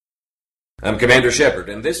I'm Commander Shepard,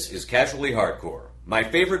 and this is Casually Hardcore, my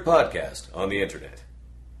favorite podcast on the internet.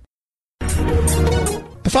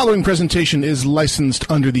 The following presentation is licensed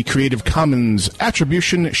under the Creative Commons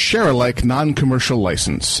Attribution Share-alike non-commercial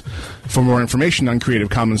license. For more information on Creative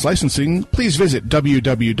Commons licensing, please visit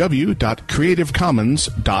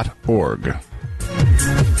www.creativecommons.org.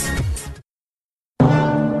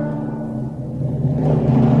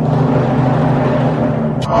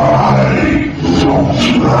 I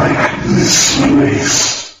don't like this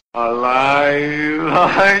place. Alive!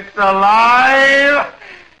 It's alive!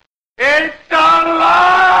 It's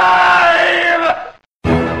alive!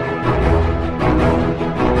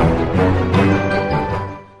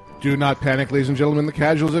 Do not panic, ladies and gentlemen. The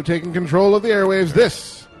casuals have taken control of the airwaves.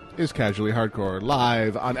 This is Casually Hardcore,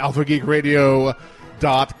 live on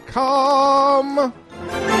AlphaGeekRadio.com.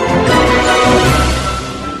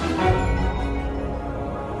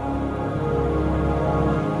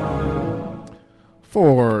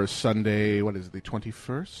 For Sunday, what is it, the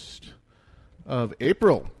 21st of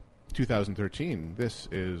April, 2013. This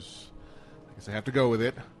is, I guess I have to go with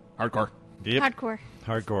it, Hardcore. Yep. Hardcore.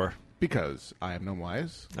 Hardcore. Because I am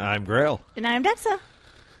Gnomewise. I'm Grail. And I'm Detsa.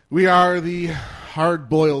 We are the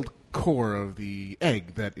hard-boiled core of the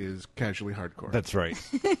egg that is Casually Hardcore. That's right.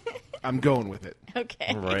 I'm going with it.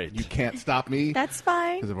 Okay. Right. You can't stop me. That's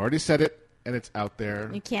fine. Because I've already said it, and it's out there.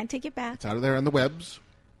 You can't take it back. It's out there on the webs.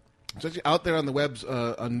 It's actually out there on the webs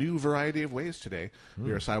a new variety of ways today.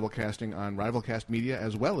 We are simulcasting on Rivalcast Media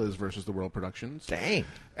as well as Versus the World Productions. Dang.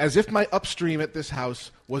 As if my upstream at this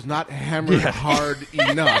house was not hammered hard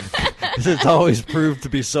enough. It's always proved to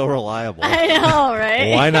be so reliable. I know,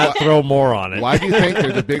 right? Why not throw more on it? Why do you think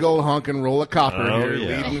there's a big old honking roll of copper here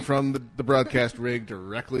yeah. leading from the broadcast rig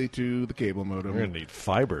directly to the cable modem? We're going to need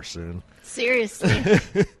fiber soon. Seriously.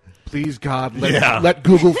 Please, God, let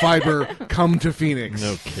Google Fiber come to Phoenix.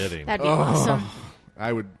 No kidding. That'd be awesome.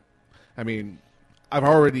 I've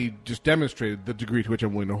already just demonstrated the degree to which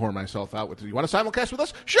I'm willing to whore myself out with. You want to simulcast with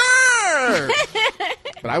us? Sure!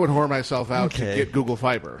 But I would whore myself out to get Google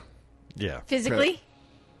Fiber. Yeah. Physically?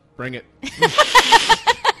 Bring it.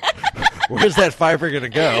 Where's that fiber going to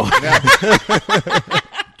go?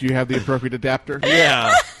 Do you have the appropriate adapter?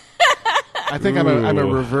 Yeah. I think I'm a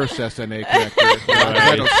reverse SNA connector.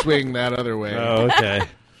 I don't swing that other way. Oh, okay.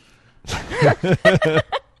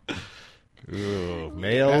 Ooh,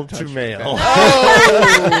 male to male.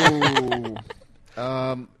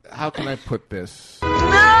 Oh! How can I put this? I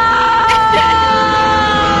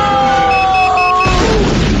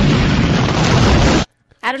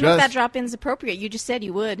don't know if that drop-in's appropriate. You just said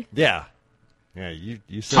you would. Yeah. Yeah, you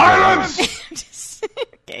said that.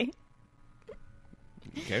 Okay.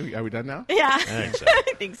 Okay, are we done now? Yeah. I think so.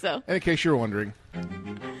 I think so. And in case you're wondering,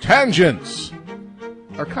 tangents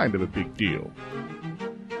are kind of a big deal.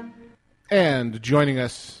 And joining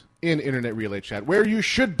us in Internet Relay Chat, where you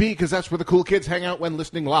should be, because that's where the cool kids hang out when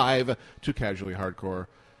listening live to Casually Hardcore,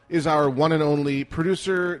 is our one and only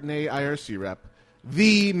producer, nay IRC rep,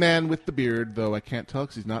 the man with the beard, though I can't tell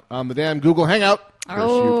because he's not on the damn Google Hangout.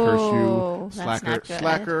 Curse you,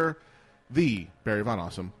 slacker, the Barry Von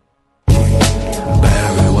Awesome.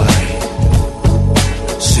 Barry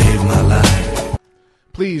White saved my life.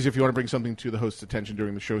 Please, if you want to bring something to the host's attention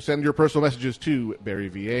during the show, send your personal messages to Barry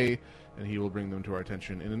VA, and he will bring them to our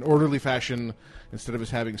attention in an orderly fashion instead of us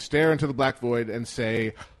having stare into the black void and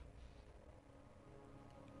say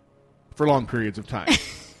for long periods of time.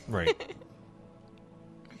 Right.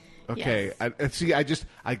 Okay. Yes.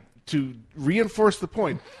 To reinforce the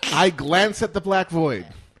point, I glance at the black void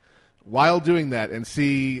while doing that and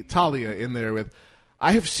see Talia in there with,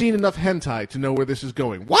 I have seen enough hentai to know where this is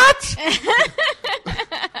going. What?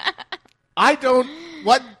 I don't,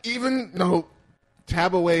 what even, no,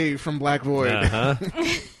 tab away from black void. Uh-huh.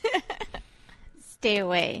 Stay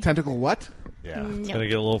away. Tentacle what? Yeah, it's going to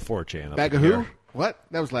get a little 4chan up Bag of in who? here. What?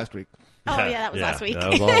 That was last week. Oh, yeah, that was last week. That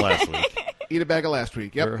was all last week. Eat a bag of last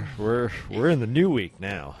week. Yep. We're in the new week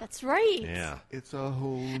now. That's right. Yeah. It's a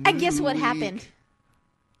whole new And guess what week. happened?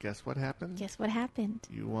 Guess what happened? Guess what happened?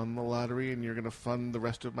 You won the lottery and you're going to fund the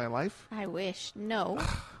rest of my life? I wish. No.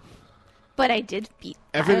 But I did beat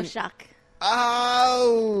Evan- Bioshock.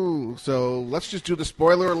 Oh! So let's just do the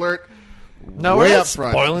spoiler alert. No, way we're up not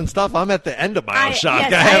front. spoiling stuff. I'm at the end of Bioshock.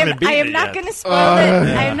 Yes, I haven't beaten I am it not yet. going to spoil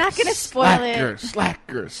it. I am not going to spoil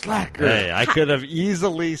Slacker. Hey, I could have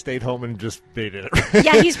easily stayed home and just beaten it. it.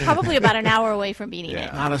 Yeah, he's probably about an hour away from beating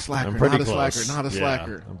it. Not a slacker, I'm pretty not a close. slacker, not a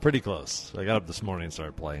slacker. I'm pretty close. I got up this morning and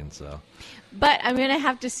started playing, so. But I'm going to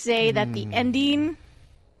have to say that the ending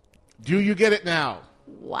Do you get it now?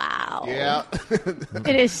 wow. Yeah.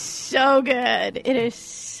 It is so good. It is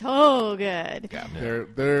so good. Yeah,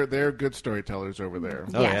 they're good storytellers over there.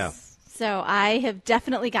 Oh, yes. yeah. So I have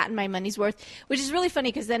definitely gotten my money's worth, which is really funny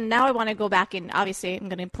because then now I want to go back and obviously I'm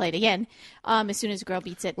going to play it again as soon as Girl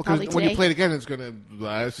beats it. Well, Probably because today. when you play it again, it's going to.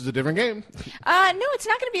 This is a different game. No, it's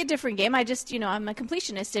not going to be a different game. I just, I'm a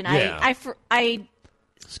completionist, and Yeah.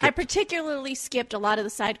 I particularly skipped a lot of the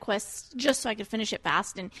side quests just so I could finish it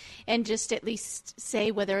fast and just at least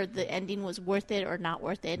say whether the ending was worth it or not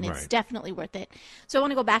worth it, and it's Right. definitely worth it. So I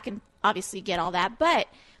want to go back and obviously get all that. But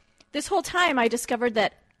this whole time, I discovered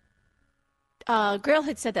that Grail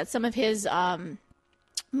had said that some of his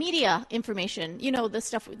media information, the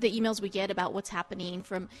stuff, the emails we get about what's happening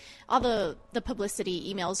from all the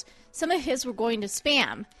publicity emails, some of his were going to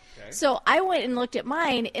spam. Okay. So I went and looked at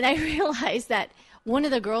mine, and I realized that one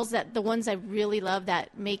of the girls, the ones I really love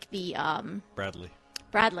that make the Bradley.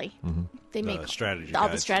 they make strategy all the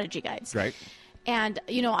guides. strategy guides. Right. And,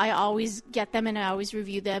 I always get them and I always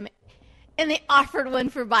review them. And they offered one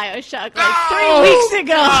for BioShock 3 weeks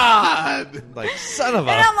ago. God! Like, son of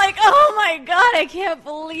And a... I'm like, oh my God, I can't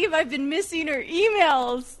believe I've been missing her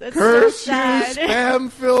emails. That's Curse so your sad. spam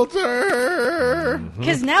filter!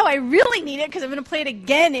 Because now I really need it because I'm going to play it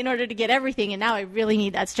again in order to get everything. And now I really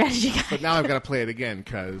need that strategy guide. But now I've got to play it again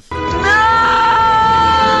because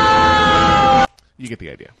you get the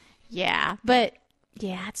idea. Yeah, but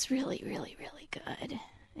yeah, it's really, really, really good.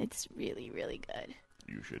 It's really, really good.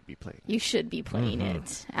 You should be playing. You should be playing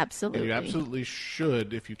it. Absolutely. And you absolutely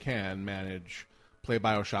should, if you can, play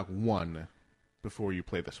BioShock 1 before you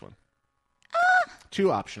play this one.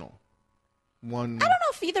 2 optional. 1. I don't know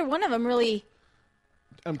if either one of them really.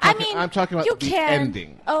 I'm I talking mean, about the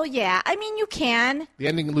ending. Oh yeah, I mean you can. The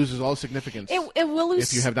ending loses all significance. It will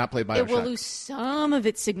lose if you have not played BioShock. It will lose some of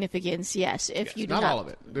its significance. Yes, if you do not all of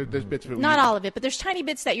it. There's bits of it. Not all of it, but there's tiny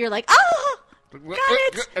bits that you're like, oh, got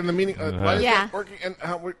it. And the meaning. Why is Yeah. that working? And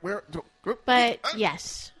how? Where? But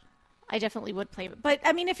yes, I definitely would play it. But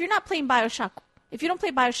I mean, if you're not playing BioShock, if you don't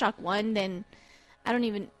play BioShock 1, then I don't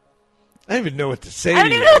even know what to say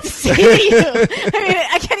know what to say to you. I mean,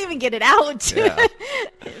 I can't even get it out. Yeah.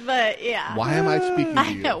 But yeah. Why am I speaking to I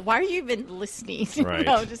you? know. Why are you even listening? Right.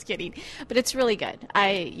 No, just kidding. But it's really good.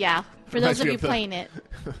 For those of you playing it.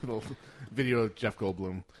 Little video of Jeff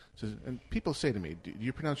Goldblum says, and people say to me, "Do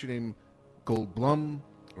you pronounce your name Goldblum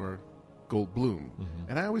or Goldblum?"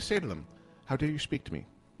 And I always say to them, "How dare you speak to me?"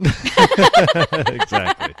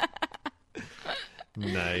 Exactly.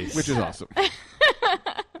 Nice. Which is awesome.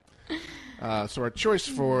 So our choice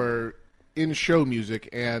for in-show music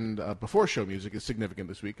and before-show music is significant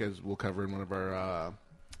this week, as we'll cover in one of our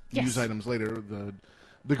news items later.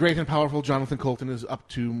 The great and powerful Jonathan Colton is up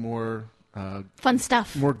to more Fun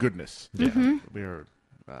stuff. more goodness. Mm-hmm. We are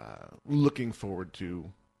looking forward to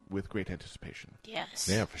with great anticipation. Yes.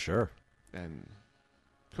 Yeah, for sure. And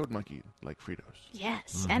Code Monkey like Fritos.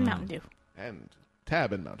 Yes. And Mountain Dew. And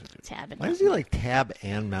Tab and Mountain Dew. Tab and Why does he like Tab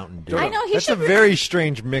and Mountain Dew? I know, he That's should a very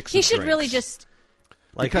strange mix He of should drinks. really just.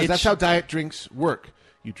 Like, Because it's- that's how diet drinks work.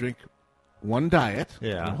 You drink one diet.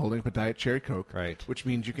 Yeah. I'm holding up a Diet Cherry Coke. Right. Which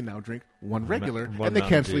means you can now drink one regular, one and they Mountain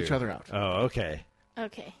cancel Dew. each other out. Oh, okay.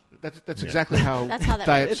 Okay. That's exactly how, That's how that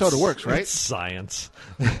diet works. soda works, right? It's science.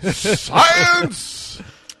 Science!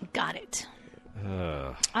 Got it.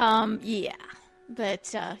 Yeah.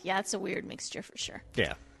 But, it's a weird mixture for sure.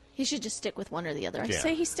 Yeah. He should just stick with one or the other. I Yeah.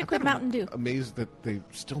 say he stick with Mountain Dew. Amazed that they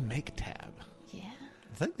still make Tab. Yeah.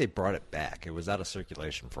 I think they brought it back. It was out of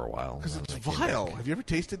circulation for a while. Because and it's then it came vile. back. Have you ever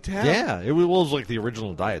tasted Tab? Yeah, it was like the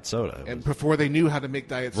original diet soda. It And was- before they knew how to make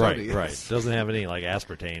diet soda. right, right. Doesn't have any like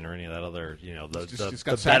aspartame or any of that other, It's the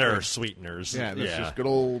got better saccharin. sweeteners. Yeah, that's just good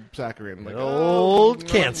old saccharin. Like, Old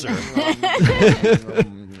cancer.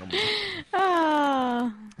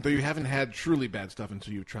 Ah. Though you haven't had truly bad stuff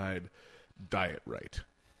until you've tried Diet Right.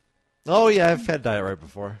 Oh yeah, I've had diet right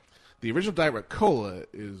before. The original Diet Right cola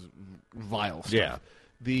is vile stuff. Yeah.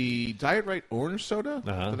 The Diet Right orange soda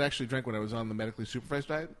Uh-huh. that I actually drank when I was on the medically supervised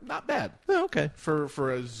diet, not bad. Oh, okay. For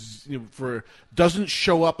doesn't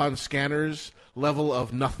show up on scanners level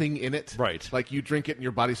of nothing in it. Right. Like you drink it and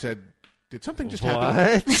your body said, "Did something just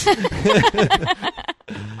happen?" What?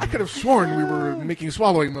 I could have sworn we were making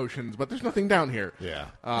swallowing motions, but there's nothing down here. Yeah.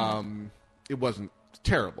 It wasn't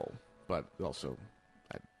terrible, but also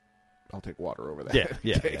I'll take water over that. Yeah,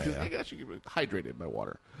 yeah, Because yeah, I actually get hydrated by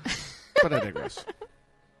water. But I digress.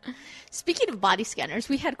 Speaking of body scanners,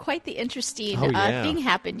 we had quite the interesting Oh, yeah. thing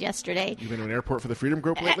happen yesterday. You've been to an airport for the Freedom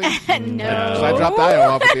Group lately? No. So I dropped Io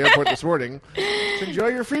off at the airport this morning. So enjoy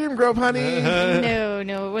your Freedom Group, honey. No,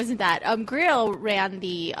 it wasn't that. Grill ran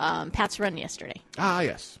the Pat's Run yesterday. Ah,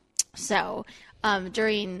 yes. So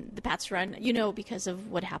during the Pats run, because of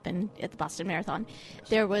what happened at the Boston Marathon,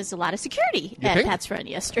 there was a lot of security at think? Pats run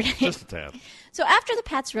yesterday. Just a tad. So after the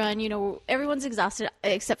Pats run, everyone's exhausted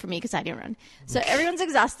except for me because I didn't run. So everyone's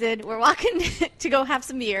exhausted. We're walking to go have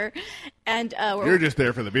some beer, and You're just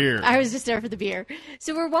there for the beer. I was just there for the beer.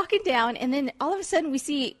 So we're walking down, and then all of a sudden we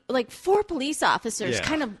see like 4 police officers Yeah.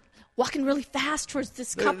 kind of walking really fast towards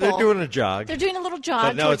this couple. They're doing a jog. They're doing a little jog.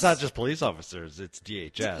 But no, towards- it's not just police officers. It's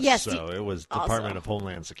DHS. Yes, so it was also. Department of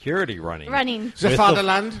Homeland Security running. The With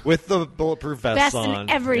fatherland. with the bulletproof vests Vest on. and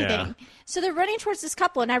everything. Yeah. So they're running towards this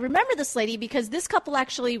couple, and I remember this lady because this couple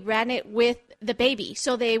actually ran it with the baby.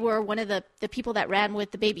 So they were one of the people that ran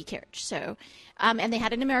with the baby carriage. So, and they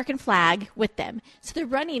had an American flag with them. So they're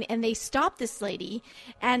running, and they stop this lady,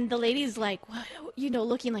 and the lady's like,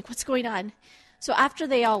 looking like, what's going on? So after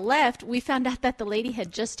they all left, we found out that the lady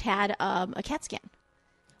had just had a CAT scan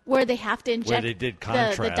where they have to inject they did the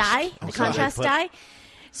contrast. dye, the Okay. contrast They put- dye.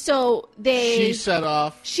 So She set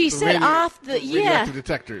off. She the set off the- radioactive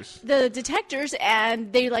detectors. the detectors,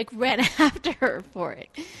 and they like ran after her for it.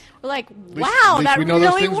 We're like, least- wow, at least that we know those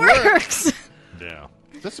really things work. works. Yeah.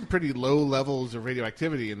 That's some pretty low levels of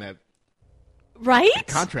radioactivity in that Right?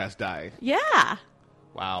 contrast dye. Yeah.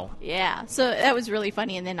 Wow. Yeah. So that was really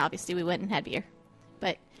funny. And then obviously we went and had beer.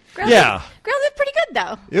 But girl, Yeah. girl did pretty good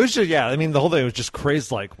though. It was just, I mean, the whole thing was just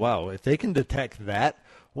crazy. Like, wow, if they can detect that,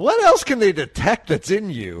 what else can they detect that's in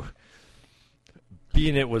you?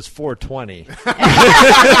 Being it was 420.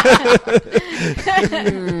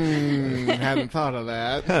 Hadn't thought of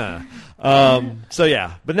that. So,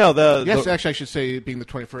 yeah. But no, Yes, the actually, I should say, being the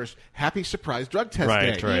 21st, happy surprise drug test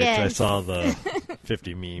right, day. right. I Yes. saw the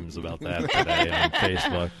 50 memes about that today on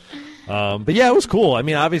Facebook. But yeah, it was cool. I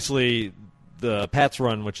mean, obviously, the Pat's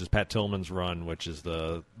run, which is Pat Tillman's run, which is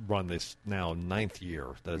the run this now 9th year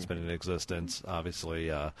that it's been in existence,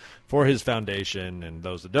 obviously, for his foundation. And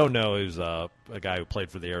those that don't know, he was a guy who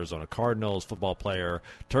played for the Arizona Cardinals, football player,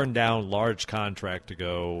 turned down large contract to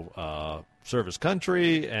go serve his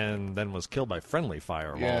country, and then was killed by friendly fire,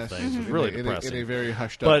 of all Yes. things. It was really in a, depressing. in a very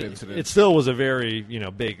hushed But up incident. it still was a very,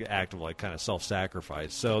 big act of kind of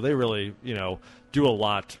self-sacrifice. So they really, do a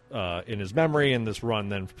lot in his memory, and this run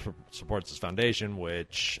then supports his foundation,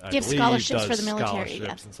 which I Gives believe scholarships does for the military, scholarships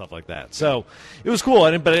yeah. and stuff like that. So it was cool,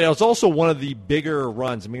 but it was also one of the bigger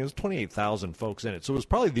runs. I mean, it was 28,000 folks in it, so it was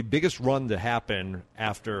probably the biggest run to happen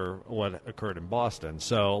after what occurred in Boston.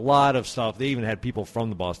 So a lot of stuff. They even had people from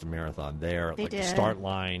the Boston Marathon there, They like the did. start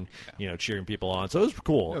line, cheering people on. So it was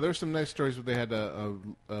cool. Yeah, there's some nice stories where they had a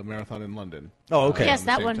marathon in London. Oh, okay. Yes, at the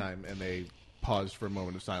that same one. time, and they paused for a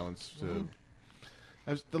moment of silence.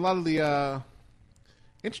 There's a lot of the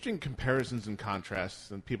interesting comparisons and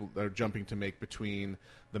contrasts and people that are jumping to make between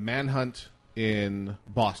the manhunt in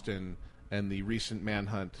Boston and the recent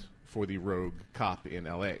manhunt for the rogue cop in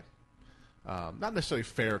L.A. Not necessarily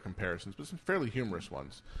fair comparisons, but some fairly humorous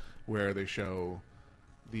ones, where they show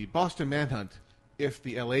the Boston manhunt if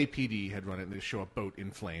the LAPD had run it, and they show a boat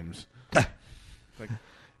in flames. Like,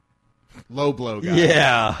 low blow, guys.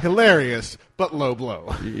 Yeah. Hilarious, but low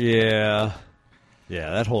blow.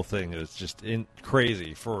 Yeah, that whole thing is just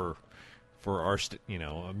crazy for our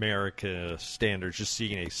America standards. Just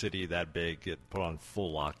seeing a city that big get put on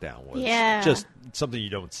full lockdown was just something you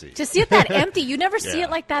don't see. To see it that empty, you never see Yeah. it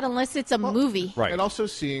like that unless it's a movie. Right. And also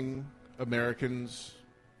seeing Americans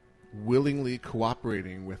willingly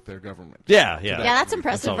cooperating with their government. Yeah. Yeah, that's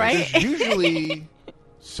impressive, always- right? There's usually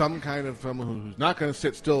some kind of someone who's not going to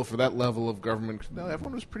sit still for that level of government. No,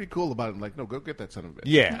 everyone was pretty cool about it. Like, no, go get that son of a bitch.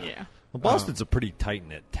 Yeah. Yeah. Well, Boston's a pretty tight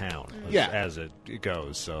knit town, as it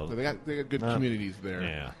goes. So So they got good communities there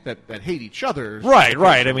yeah. that hate each other. right.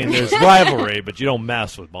 I mean, there's rivalry, but you don't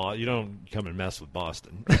mess with You don't come and mess with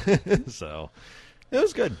Boston. So it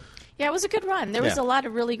was good. Yeah, it was a good run. There was Yeah. a lot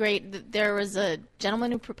of really great. There was a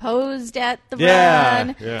gentleman who proposed at the Yeah,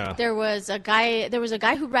 run. yeah. There was a guy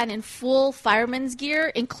who ran in full fireman's gear,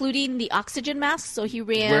 including the oxygen mask. So he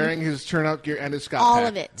ran Wearing his turnout gear and his Scott all pack.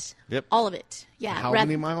 of it. Yep. All of it. Yeah. How ran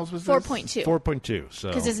many miles was this? 4.2. 4.2. So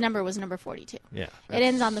Because his number was number 42. yeah. It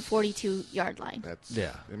ends on the 42-yard line. That's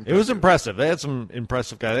Yeah, it was impressive. They had some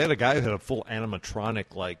impressive guys. They had a guy who had a full animatronic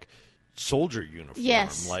soldier uniform.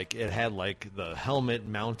 Yes. Like it had the helmet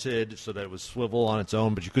mounted so that it was swivel on its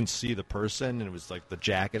own, but you couldn't see the person, and it was the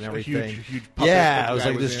jacket and A everything. huge puppet that yeah, the it was guy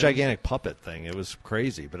like was this in. gigantic puppet thing. It was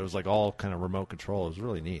crazy, but it was all kind of remote control. It was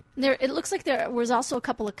really neat. It looks like there was also a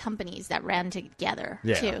couple of companies that ran together,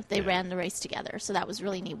 Yeah, too. They yeah. ran the race together. So that was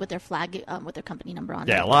really neat with their flag, with their company number on it.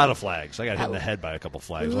 Yeah, a lot of flags. I got hit in the Oh. head by a couple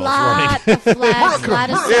flags while I was Lot running. of flags, lot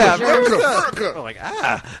of Yeah, soldiers. I'm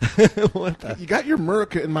like, what the? You got your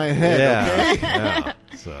Murica in my head, Yeah, okay? yeah.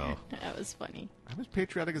 So That was funny. I'm as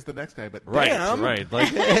patriotic as the next guy, but right, damn, right, like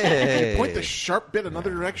hey, point the sharp bit another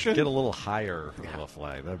direction. get a little higher of a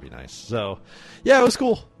flag. That'd be nice. So, yeah, it was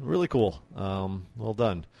cool, really cool. Well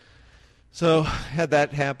done. So had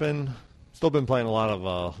that happen. Still been playing a lot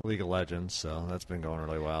of League of Legends, so that's been going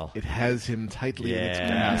really well. It has him tightly in its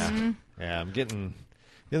grasp. Yeah, I'm getting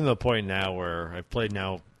to the point now where I've played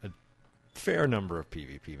now a fair number of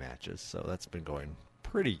PvP matches, so that's been going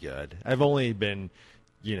pretty good. I've only been,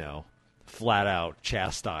 flat out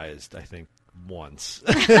chastised, I think, once.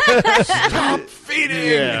 Stop feeding!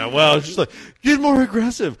 Yeah, well, it's just like, get more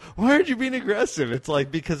aggressive. Why aren't you being aggressive? It's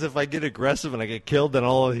like, because if I get aggressive and I get killed, then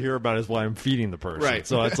all I hear about is why I'm feeding the person. Right.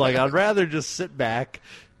 So it's like, I'd rather just sit back,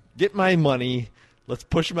 get my money, let's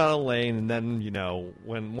push them out of the lane, and then,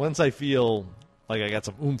 once I feel like I got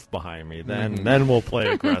some oomph behind me, then we'll play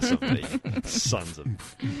aggressively. Sons of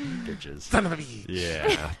bitches. Son of a bitch.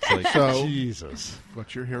 Yeah. It's like, So- Jesus.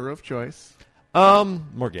 What's your hero of choice?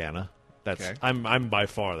 Morgana. That's Okay. I'm by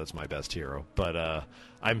far that's my best hero. But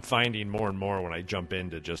I'm finding more and more when I jump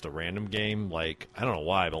into just a random game, like I don't know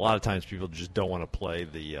why, but a lot of times people just don't want to play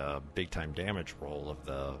the big time damage role of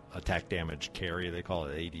the attack damage carry. They call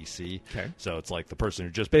it ADC. Okay. So it's like the person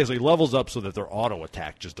who just basically levels up so that their auto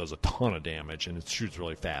attack just does a ton of damage and it shoots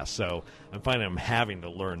really fast. So I'm finding I'm having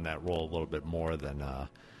to learn that role a little bit more than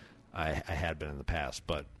I had been in the past.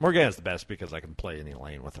 But Morgana's the best because I can play any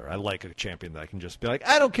lane with her. I like a champion that I can just be like,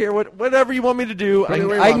 I don't care whatever you want me to do.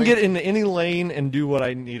 I can get into any lane and do what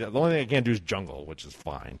I need. The only thing I can't do is jungle, which is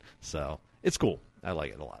fine. So it's cool. I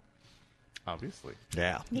like it a lot. Obviously.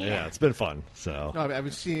 Yeah, it's been fun. So No,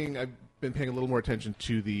 I've been paying a little more attention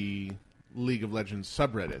to the League of Legends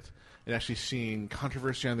subreddit and actually seeing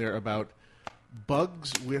controversy on there about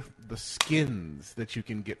bugs with the skins that you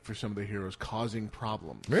can get for some of the heroes causing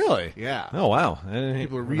problems. really, Yeah. Oh wow,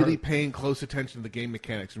 People are really paying close attention to the game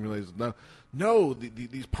mechanics and realize,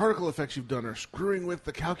 these particle effects you've done are screwing with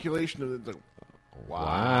the calculation of the.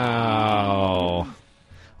 Wow.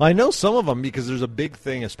 Well, I know some of them because there's a big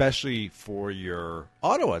thing, especially for your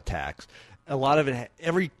auto attacks. A lot of it,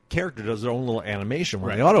 every character does their own little animation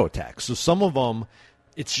when they auto attack. So some of them,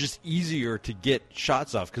 it's just easier to get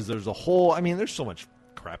shots off because there's there's so much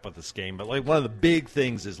crap with this game, but like one of the big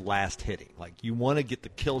things is last hitting. Like you want to get the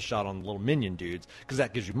kill shot on the little minion dudes because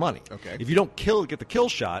that gives you money. Okay. If you don't get the kill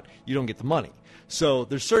shot, you don't get the money. So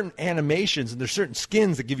there's certain animations and there's certain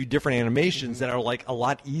skins that give you different animations that are like a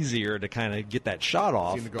lot easier to kind of get that shot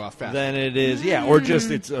off, Seem to go off faster. than it is, or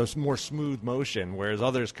just it's a more smooth motion, whereas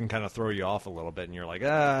others can kind of throw you off a little bit and you're like,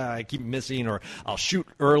 I keep missing, or I'll shoot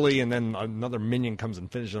early and then another minion comes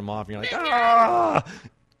and finishes them off and you're like, ah!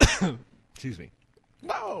 Excuse me.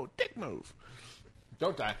 No, dick move.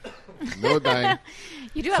 Don't die. No dying.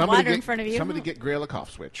 You do have water in front of you. Somebody get Grail a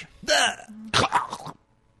cough switch.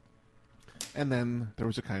 And then there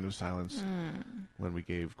was a kind of silence when we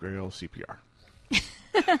gave Grail CPR.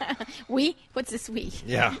 We? What's this we?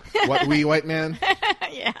 Yeah. What, we, white man?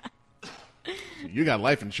 Yeah, You got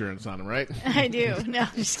life insurance on him, right? I do. No,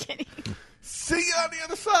 I'm just kidding. See you on the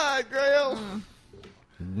other side, Grail.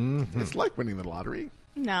 It's like winning the lottery.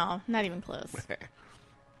 No, not even close.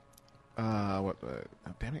 Oh,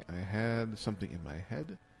 damn it, I had something in my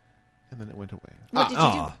head, and then it went away. What did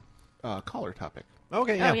you do? Caller topic.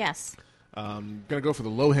 Okay, yeah. Oh, yes. Gonna go for the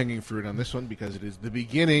low-hanging fruit on this one because it is the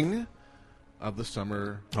beginning of the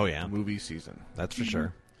summer movie season. That's for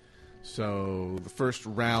sure. So the first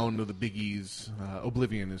round of the biggies,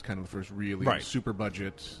 Oblivion is kind of the first really super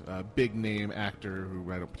budget, big name actor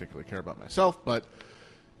who I don't particularly care about myself, but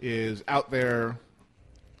is out there.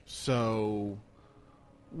 So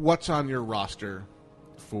what's on your roster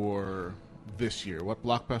for this year? What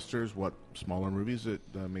blockbusters, what smaller movies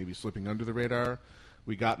that may be slipping under the radar?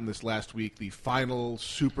 We got in this last week the final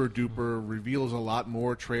super duper reveals a lot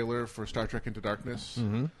more trailer for Star Trek Into Darkness.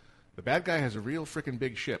 Mm-hmm. The bad guy has a real freaking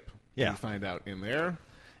big ship. Yeah. We find out in there.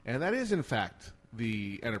 And that is, in fact,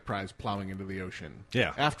 the Enterprise plowing into the ocean.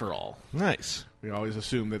 Yeah. After all. Nice. We always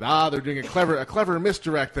assume that, they're doing a clever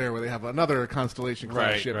misdirect there where they have another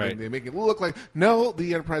Constellation-class ship and they make it look like... No,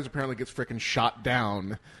 the Enterprise apparently gets frickin' shot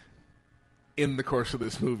down in the course of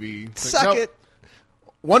this movie. Suck it.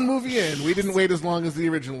 One movie in, we didn't wait as long as the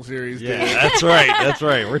original series did. Yeah, that's right. That's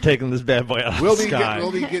right. We're taking this bad boy out of the sky.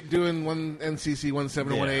 We'll be doing one NCC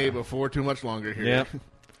 171A before too much longer here. Yep.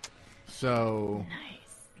 So,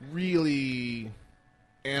 really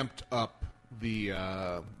amped up the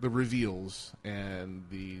reveals, and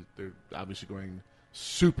they're obviously going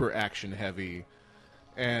super action heavy.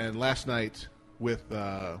 And last night with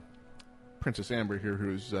Princess Amber here,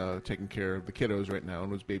 who's taking care of the kiddos right now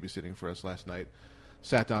and was babysitting for us last night,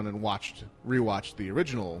 sat down and rewatched the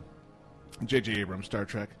original J.J. Abrams Star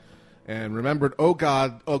Trek, and remembered, oh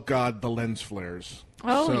God, the lens flares.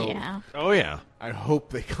 Oh, So yeah. Oh, yeah. I hope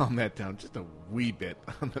they calm that down just a wee bit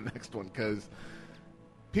on the next one, because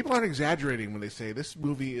people aren't exaggerating when they say this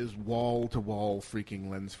movie is wall-to-wall freaking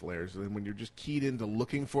lens flares. And when you're just keyed into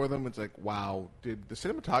looking for them, it's like, wow, did the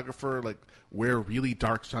cinematographer wear really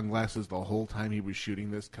dark sunglasses the whole time he was shooting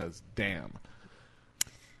this? Because damn.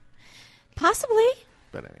 Possibly.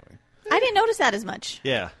 But anyway. I didn't notice that as much.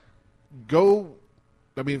 Yeah.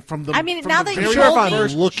 From the now that you very told me-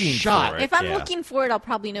 first looking shot. for it. If I'm Yeah. looking for it, I'll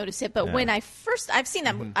probably notice it. But Yeah. when I've seen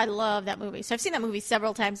that, I love that movie. So I've seen that movie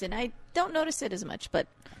several times, and I don't notice it as much. But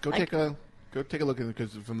Go take a look at it,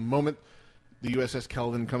 because from the moment the USS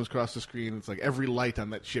Kelvin comes across the screen, it's like every light on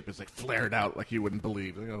that ship is like flared out like you wouldn't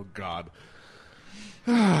believe. Like, oh God.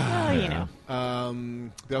 well, you know.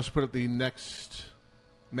 They also put up the next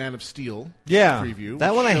Man of Steel preview.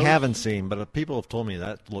 That which one I shows- haven't seen, but people have told me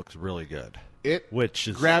that looks really good. Which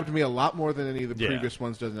is grabbed me a lot more than any of the Yeah. previous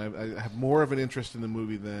ones does. And I have more of an interest in the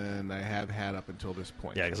movie than I have had up until this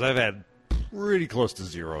point. Yeah, because I've had pretty close to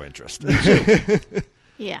zero interest.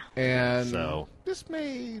 Yeah. And So- this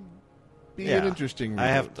may be Yeah. an interesting I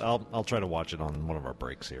reboot. have. I'll try to watch it on one of our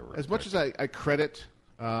breaks here. As much as I credit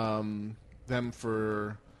them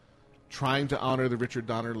for trying to honor the Richard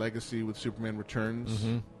Donner legacy with Superman Returns,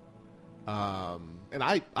 and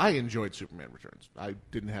I enjoyed Superman Returns. I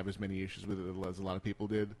didn't have as many issues with it as a lot of people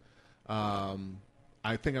did.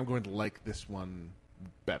 I think I'm going to like this one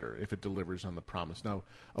better if it delivers on the promise. Now,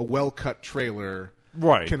 a well-cut trailer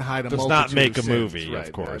Right. can hide a Does multitude not make of a sins. movie, of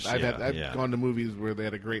Right. course. I've Yeah. gone to movies where they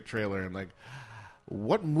had a great trailer and like,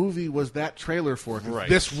 what movie was that trailer for? 'Cause Right.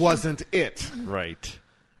 this wasn't it. right.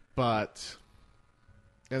 But,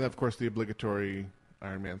 and of course the obligatory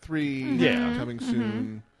Iron Man 3 Yeah. coming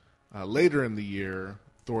soon. Later in the year,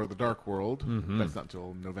 Thor: The Dark World. That's not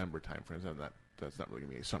until November timeframes. That's not really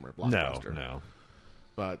going to be a summer blockbuster. No.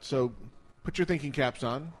 But so, put your thinking caps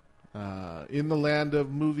on. In the land of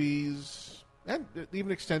movies, and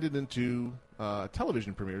even extended into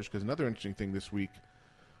television premieres, because another interesting thing this week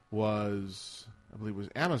was, I believe it was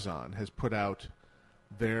Amazon has put out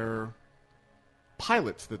their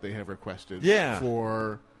pilots that they have requested Yeah.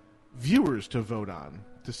 for viewers to vote on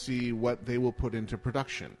to see what they will put into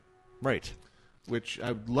production, Right. which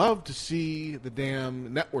I'd love to see the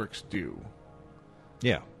damn networks do.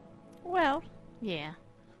 Yeah. Well, yeah.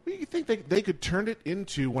 Well, you think they could turn it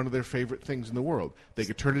into one of their favorite things in the world. They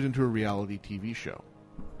could turn it into a reality TV show.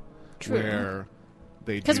 True. Where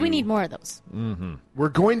they Because we need more of those. We're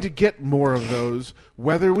going to get more of those,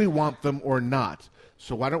 whether we want them or not.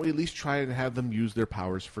 So why don't we at least try and have them use their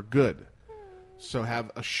powers for good? So have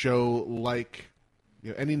a show like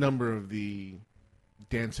any number of the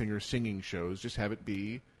dancing or singing shows. Just have it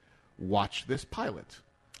be, watch this pilot.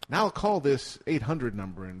 Now call this 800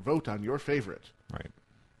 number and vote on your favorite. Right.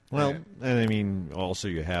 Well, and I mean, also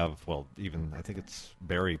you have, even I think it's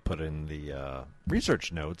Barry put in the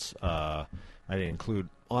research notes. I didn't include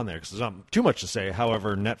on there because there's not too much to say.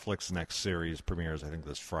 However, Netflix's next series premieres, I think,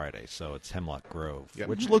 this Friday. So it's Hemlock Grove,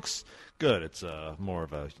 which looks good. It's more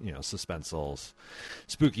of a suspenseful,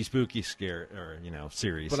 spooky scare or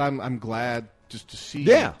series. But I'm glad just to see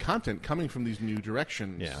content coming from these new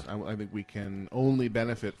directions. Yeah. I think we can only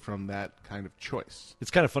benefit from that kind of choice.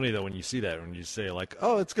 It's kind of funny though when you see that, when you say like,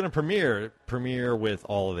 "Oh, it's going to premiere with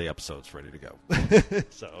all of the episodes ready to go."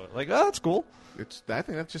 So like, oh, that's cool. I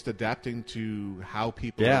think that's just adapting to how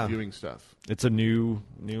people are viewing stuff. It's a new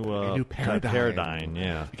paradigm.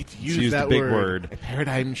 Yeah, You get to Let's use that the big word. A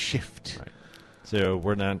paradigm shift. Right. So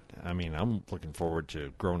we're not. I mean, I'm looking forward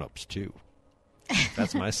to Grown Ups 2.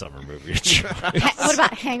 That's my summer movie. What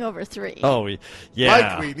about Hangover 3? Oh,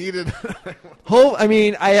 yeah. Like we needed. Hope. I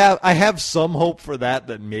mean, I have some hope for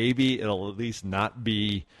that maybe it'll at least not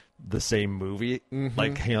be the same movie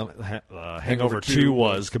like Hangover 2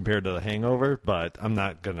 was compared to The Hangover, but I'm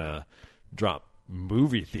not gonna drop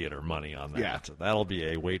movie theater money on that. Yeah. That'll be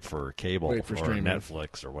a wait for cable or streaming.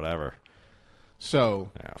 Netflix or whatever.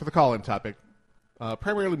 So, for the call-in topic,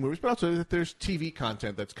 primarily movies, but also if there's TV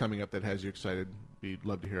content that's coming up that has you excited, we'd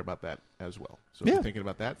love to hear about that as well. So if you're thinking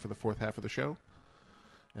about that for the fourth half of the show,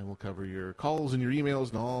 and we'll cover your calls and your emails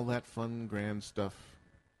and all that fun, grand stuff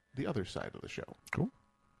the other side of the show. Cool.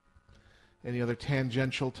 Any other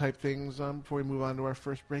tangential type things before we move on to our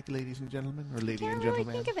first break, ladies and gentlemen, or lady Can't and really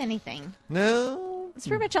gentlemen? think of anything. No. That's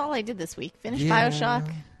pretty much all I did this week. Finished Yeah.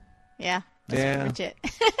 BioShock. Yeah. That's Yeah. pretty much it.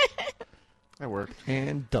 That worked.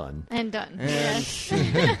 And done. And done. And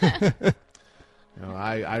Yeah.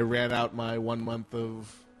 I ran out my 1 month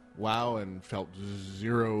of WoW and felt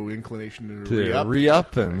zero inclination to To re-up.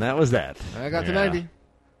 re-up, and that was that. I got to Yeah. 90.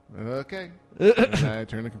 Okay. And I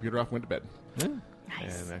turned the computer off and went to bed.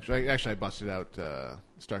 Nice. And actually, I busted out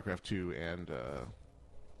StarCraft 2 and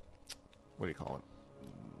what do you call it?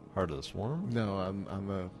 Heart of the Swarm? No, on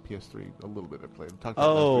the PS3, a little bit I played. Talked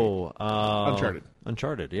about that last week. Uncharted.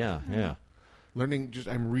 Uncharted, yeah.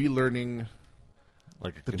 I'm relearning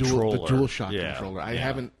Like a the controller. DualShock Yeah, controller. I yeah.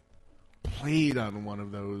 haven't played on one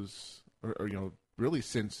of those, or really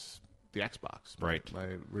since the Xbox. Right. My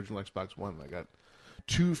original Xbox One. I got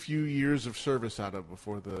too few years of service out of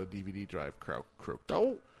before the DVD drive croaked.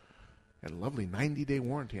 Oh, had a lovely 90-day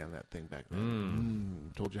warranty on that thing back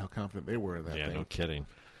then. Told you how confident they were in that Yeah, thing. no kidding.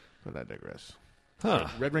 But I digress. Huh.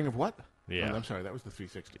 Red Ring of what? Yeah. Oh, I'm sorry, that was the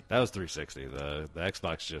 360. That was 360. The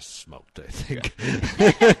Xbox just smoked, I think.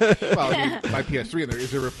 Well, I mean, my PS3, and there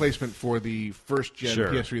is a replacement for the first-gen Sure.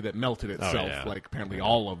 PS3 that melted itself, yeah. like apparently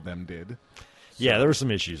all of them did. Yeah, there were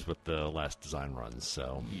some issues with the last design runs,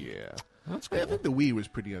 so. Yeah. That's I think the Wii was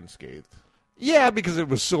pretty unscathed. Yeah, because it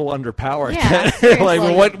was so underpowered. Yeah, like,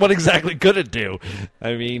 seriously. what exactly could it do?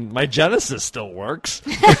 I mean, my Genesis still works.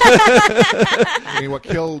 I mean, what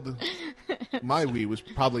killed my Wii was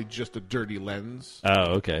probably just a dirty lens.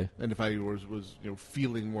 Oh, okay. And if I was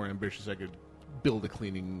feeling more ambitious, I could build a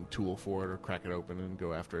cleaning tool for it or crack it open and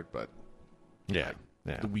go after it. But Yeah.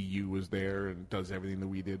 Yeah. the Wii U was there and does everything the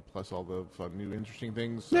Wii did, plus all the fun, new, interesting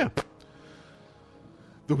things. Yeah.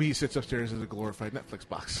 The Wii sits upstairs as a glorified Netflix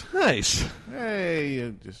box. Nice. Hey,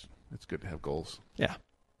 it's good to have goals. Yeah.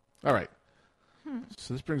 All right.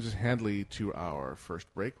 So this brings us handily to our first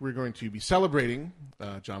break. We're going to be celebrating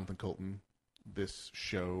Jonathan Colton this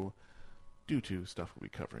show due to stuff we'll be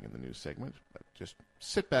covering in the news segment. But just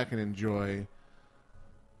sit back and enjoy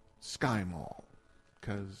Sky Mall.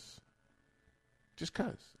 Just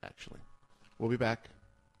cause, actually. We'll be back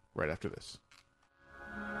right after this.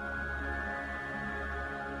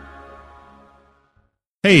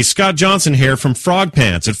 Hey, Scott Johnson here from Frog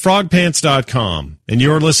Pants at frogpants.com, and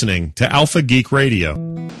you're listening to Alpha Geek Radio.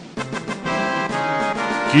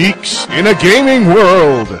 Geeks in a Gaming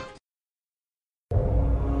World!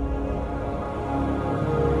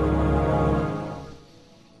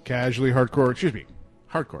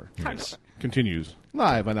 Hardcore. Nice. Continues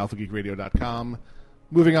live on alphageekradio.com.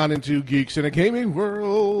 Moving on into Geeks in a Gaming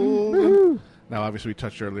World. Now, obviously, we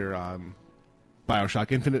touched earlier on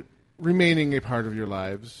Bioshock Infinite remaining a part of your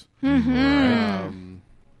lives,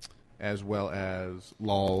 as well as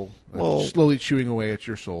LOL, slowly chewing away at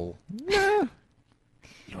your soul. You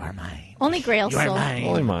are mine. Only Grail's soul.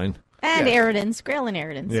 Only mine. And Yes. Eridan's. Grail and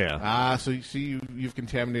Eridan's. Yeah. So you see, you've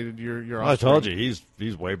contaminated your I offspring. told you,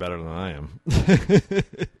 he's way better than I am.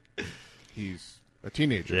 He's a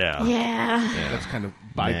teenager. Yeah. Yeah. That's kind of,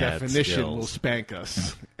 by Mad definition, skills. will spank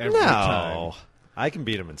us every time. No. I can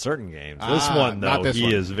beat him in certain games. This one, not though, this he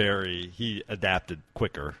one. is he adapted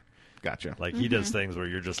quicker. Gotcha. Like, he does things where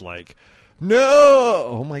you're just like, no!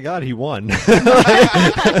 Oh, my God, he won.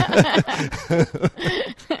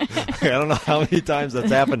 I don't know how many times that's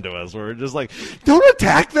happened to us, where we're just like, don't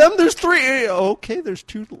attack them! There's 3! Okay, there's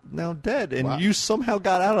 2 now dead, and Wow. you somehow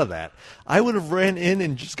got out of that. I would have ran in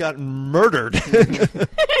and just gotten murdered.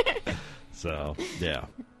 So, yeah.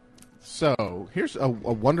 So here's a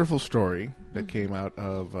wonderful story that came out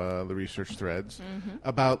of the research threads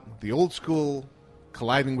about the old school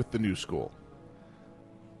colliding with the new school.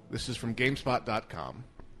 This is from GameSpot.com.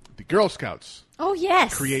 The Girl Scouts Oh,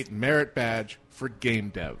 yes. create merit badge for game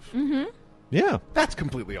dev. Yeah. That's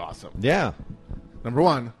completely awesome. Yeah. Number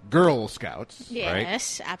one, Girl Scouts,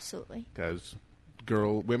 Yes, absolutely. because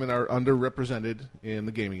women are underrepresented in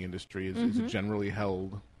the gaming industry is a generally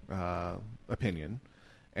held opinion.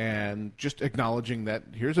 And just acknowledging that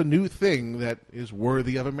here's a new thing that is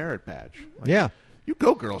worthy of a merit badge. Like, Yeah. you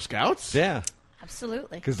go, Girl Scouts. Yeah.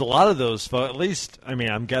 Absolutely. Because a lot of those, at least, I mean,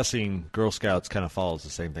 I'm guessing Girl Scouts kind of follows the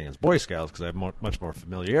same thing as Boy Scouts because I have much more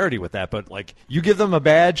familiarity with that. But, like, you give them a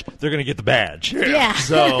badge, they're going to get the badge. Yeah.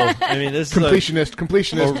 So, I mean, this Completionist.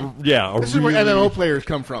 is This is where MMO players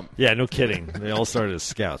come from. Yeah, no kidding. They all started as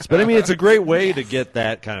scouts. But, I mean, it's a great way to get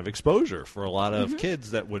that kind of exposure for a lot of kids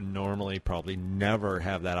that would normally probably never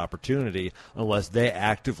have that opportunity unless they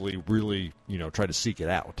actively really, try to seek it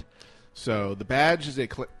out. So the badge is a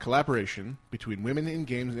collaboration between Women in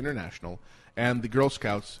Games International and the Girl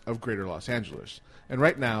Scouts of Greater Los Angeles. And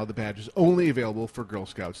right now, the badge is only available for Girl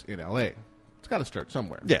Scouts in L.A. It's got to start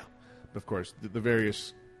somewhere. Yeah. But of course, the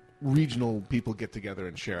various regional people get together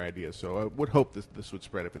and share ideas. So I would hope this would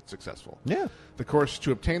spread if it's successful. Yeah. The course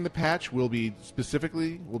to obtain the patch will be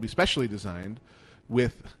specially designed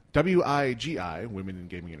with WIGI, Women in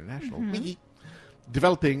Gaming International,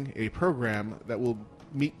 developing a program that will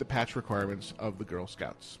meet the patch requirements of the Girl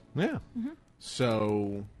Scouts. Yeah.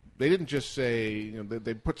 So they didn't just say,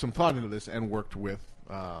 they put some thought into this and worked with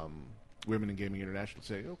Women in Gaming International to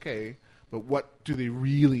say, okay, but what do they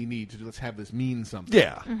really need to do? Let's have this mean something.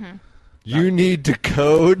 Yeah. You need to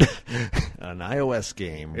code an iOS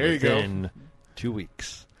game There you go. within 2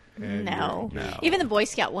 weeks. And No. No. Even the Boy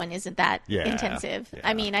Scout one isn't that Yeah, intensive. yeah.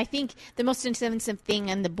 I mean, I think the most intensive thing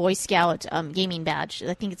in the Boy Scout gaming badge,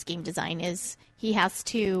 I think it's game design, is he has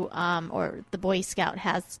to, or the Boy Scout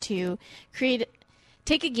has to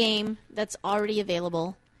take a game that's already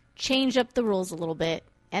available, change up the rules a little bit,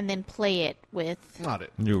 and then play it with Not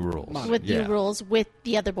it. New rules. new rules with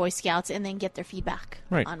the other Boy Scouts, and then get their feedback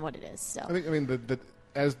Right. on what it is. So I mean,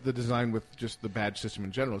 as the design with just the badge system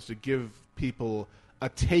in general is to give people a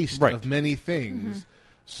taste Right. of many things,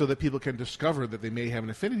 so that people can discover that they may have an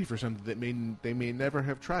affinity for something that they may never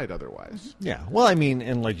have tried otherwise. Yeah, well, I mean,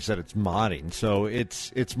 and like you said, it's modding, so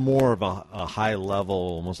it's more of a high level,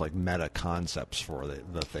 almost like meta concepts for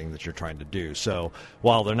the thing that you're trying to do. So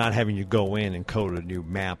while they're not having you go in and code a new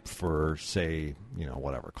map for, say,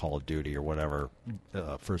 whatever, Call of Duty or whatever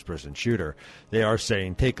first person shooter, they are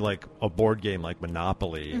saying take like a board game like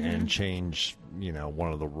Monopoly and change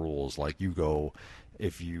one of the rules. Like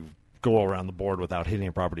if you go around the board without hitting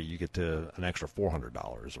a property, you get to an extra $400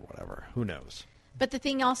 or whatever. Who knows? But the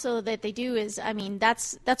thing also that they do is, I mean,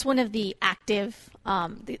 that's one of the active,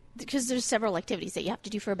 because there's several activities that you have to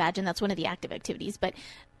do for a badge, and that's one of the active activities. But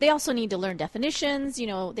they also need to learn definitions.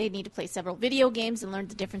 They need to play several video games and learn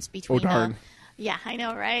the difference between. darn. Yeah, I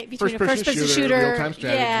know, right? Between First-person a first-person shooter, shooter, real-time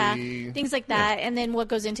strategy. yeah, things like that, and then what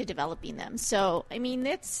goes into developing them. So, I mean,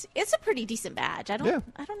 it's a pretty decent badge. I don't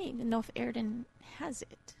even know if Airden has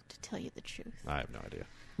it, to tell you the truth. I have no idea.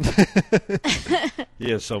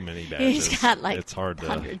 He has so many badges. He's got like it's hard to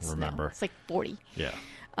hundreds now. remember. It's like 40. Yeah.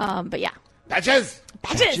 But yeah, Badges!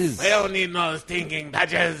 badges. We don't need no stinking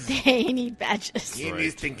badges. They need badges. You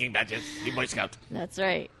need stinking badges. The Boy Scout. That's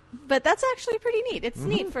right. But that's actually pretty neat. It's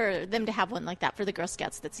neat for them to have one like that for the Girl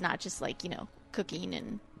Scouts that's not just like, cooking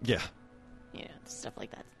and, Yeah. stuff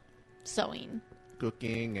like that. Sewing.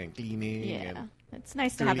 Cooking and cleaning. Yeah. And It's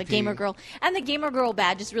nice to have a Dirty. Gamer Girl. And the Gamer Girl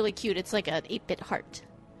badge is really cute. It's like an 8-bit heart.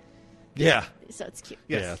 Yeah. So it's cute.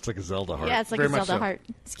 Yes. Yeah, it's like a Zelda heart. Yeah, it's like Very a much Zelda so. heart.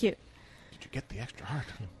 It's cute. Did you get the extra heart?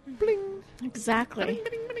 Exactly. Living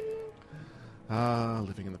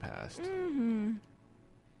in the past.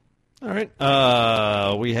 All right.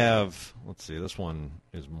 We have, let's see, this one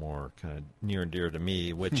is more kind of near and dear to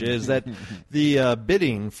me, which is that the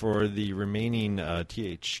bidding for the remaining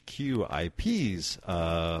THQ IPs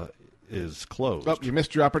is closed. Oh, you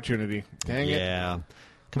missed your opportunity. Dang it. Yeah.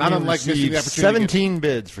 Not Company unlike missing the received opportunity to 17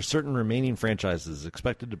 bids for certain remaining franchises,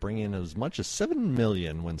 expected to bring in as much as $7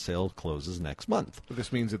 million when sale closes next month. But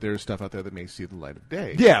this means that there's stuff out there that may see the light of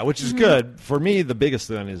day. Yeah, which is good. For me, the biggest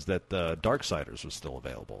thing is that Darksiders was still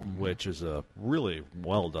available, which is a really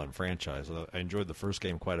well-done franchise. I enjoyed the first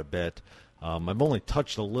game quite a bit. I've only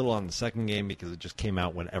touched a little on the second game because it just came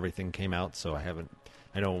out when everything came out, so I haven't.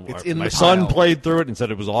 I know It's in my the son pile. played through it and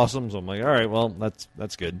said it was awesome, so I'm like, all right, well, that's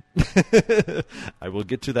good. I will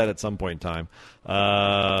get to that at some point in time.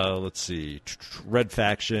 Let's see, Red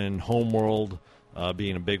Faction, Homeworld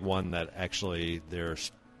being a big one that actually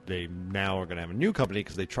they now are going to have a new company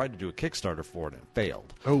because they tried to do a Kickstarter for it and it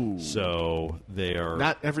failed. Oh. So they are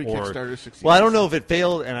Not every Kickstarter succeeds. Well, I don't know if it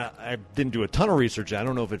failed, and I didn't do a ton of research. I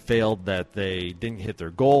don't know if it failed that they didn't hit their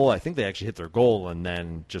goal. I think they actually hit their goal and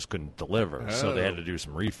then just couldn't deliver, so they had to do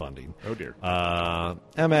some refunding. Oh, dear.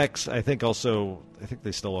 MX, I think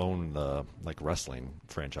they still own the wrestling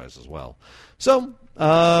franchise as well. So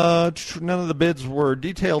none of the bids were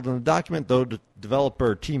detailed in the document, though.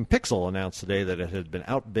 Developer Team Pixel announced today that it had been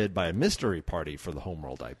outbid by a mystery party for the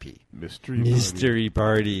Homeworld IP. Mystery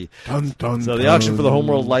party. Dun, dun, So the dun. auction for the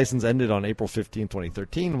Homeworld license ended on April 15,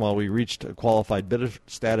 2013. While we reached a qualified bidder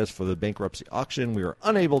status for the bankruptcy auction, we were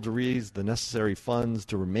unable to raise the necessary funds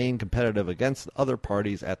to remain competitive against other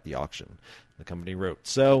parties at the auction, the company wrote.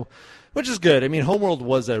 So, which is good. I mean, Homeworld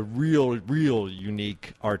was a real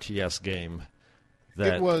unique RTS game.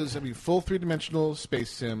 It was, full three-dimensional space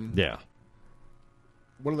sim. Yeah.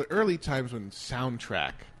 One of the early times when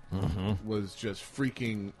soundtrack was just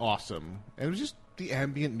freaking awesome. And it was just the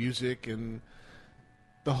ambient music and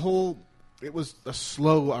the whole... It was a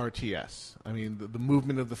slow RTS. I mean, the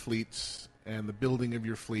movement of the fleets and the building of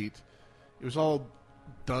your fleet, it was all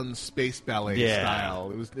done space ballet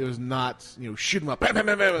style. It was not, shoot 'em up.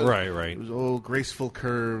 Right. It was all graceful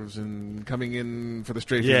curves and coming in for the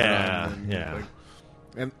strafing run. And,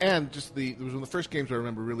 And just it was one of the first games where I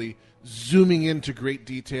remember really zooming into great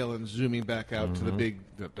detail and zooming back out to the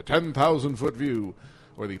 10,000-foot view,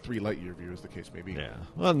 or the 3 light-year view, as the case may be. Yeah.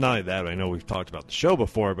 Well, not only that, I know we've talked about the show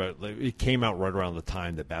before, but it came out right around the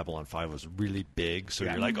time that Babylon 5 was really big. So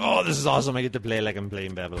you're like, oh, this is awesome. I get to play like I'm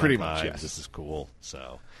playing Babylon 5. Pretty much, yes. This is cool.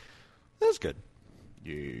 So that's good.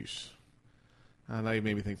 Yes. And now you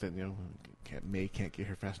made me think that, can't get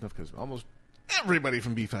here fast enough because almost everybody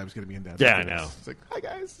from B5 is going to be in Dallas. Yeah, I know. It's like, hi,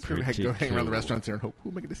 guys. Pretty Go hang around the cool. restaurants there and hope, who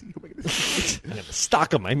am I going to see? Who am I going to see? I'm going to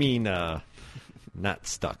stock 'em. I mean, not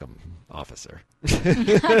stock 'em, officer.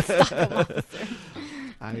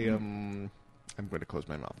 I'm going to close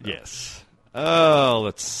my mouth now. Yes. Oh,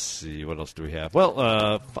 let's see. What else do we have?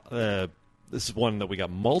 Well, this is one that we got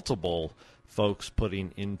multiple folks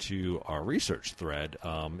putting into our research thread.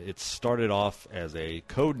 It started off as a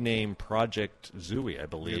code name Project Zooey, I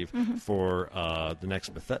believe, for the next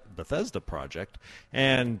Bethesda project.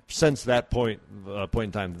 And since that point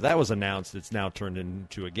in time that was announced, it's now turned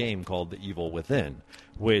into a game called The Evil Within,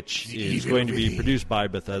 which is going to be produced by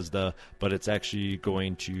Bethesda, but it's actually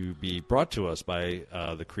going to be brought to us by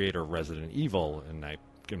the creator of Resident Evil, and I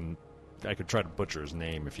could try to butcher his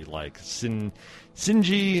name if you like.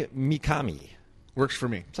 Shinji Mikami. Works for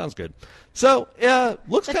me. Sounds good. So,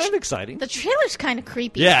 looks kind of exciting. The trailer's kind of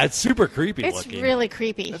creepy. Yeah, it's super creepy It's looking. really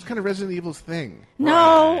creepy. That's kind of Resident Evil's thing.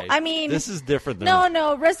 No, Right. I mean... This is different than...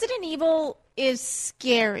 No, Resident Evil is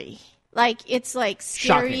scary. Like, it's like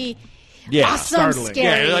scary, Yeah. awesome Startling. scary.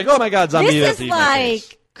 Yeah, you're like, oh my god, zombie This that's is eating my face.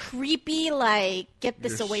 like creepy, like, get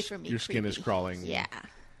this Your away from me. Your skin is creepy. crawling. Yeah.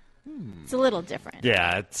 It's a little different.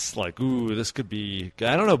 Yeah, it's like, ooh, this could be...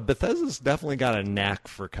 I don't know, Bethesda's definitely got a knack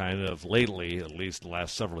for kind of, lately, at least the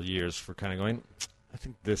last several years, for kind of going, I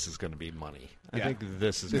think this is going to be money. I Yeah. think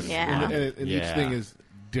this is going to Yeah. be money. And each thing is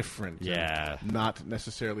different. Yeah. And not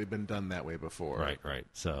necessarily been done that way before. Right.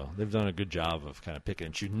 So they've done a good job of kind of picking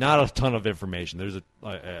and choosing. Not a ton of information. There's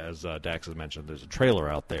as Dax has mentioned, there's a trailer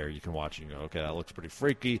out there you can watch and you go, okay, that looks pretty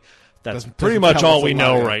freaky. That's pretty Doesn't much tell all us we a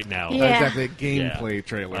know lot. right now. Yeah. Not exactly a gameplay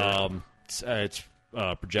trailer. It's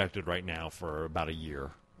projected right now for about a year.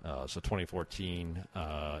 So 2014,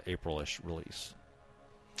 April-ish release.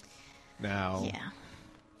 Now, Yeah.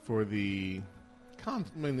 for the I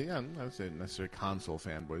would say necessarily console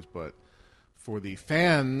fanboys, but for the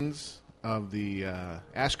fans of the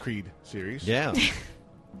Ash Creed series, Yeah.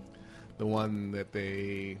 the one that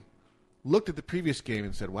they looked at the previous game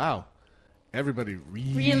and said, "Wow, everybody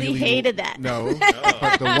really hated that." No,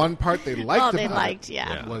 but the one part they liked they about liked, it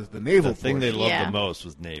yeah. was the naval The thing they portion. loved Yeah. the most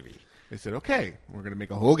was Navy. They said, "Okay, we're going to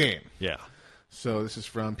make a whole game." Yeah. So this is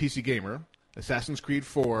from PC Gamer, Assassin's Creed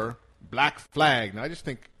 4, Black Flag. Now I just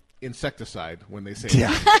think insecticide when they say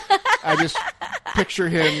that. I just picture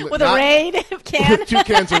him With a not- raid can. with 2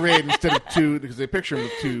 cans of Raid instead of 2, because they picture him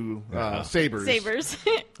with 2 sabers. Sabers.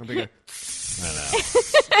 I'm thinking,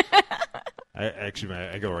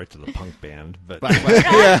 I go right to the punk band, but Black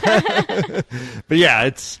Flag. but yeah,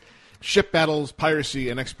 it's Ship battles, piracy,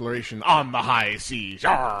 and exploration on the high seas.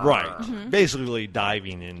 Arr! right. Basically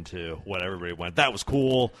diving into what everybody went. That was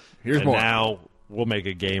cool. Here's and more. now we'll make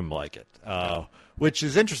a game like it, which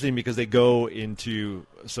is interesting because they go into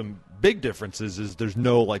some big differences. Is there's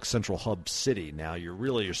no like central hub city now.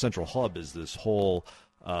 Your central hub is this whole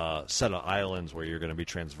set of islands where you're going to be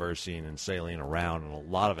transversing and sailing around, and a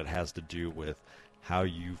lot of it has to do with how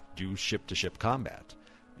you do ship-to-ship combat.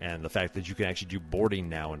 And the fact that you can actually do boarding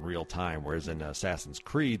now in real time, whereas in Assassin's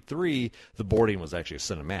Creed 3, the boarding was actually a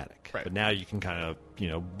cinematic. Right. But now you can kind of,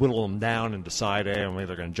 whittle them down and decide, hey, I'm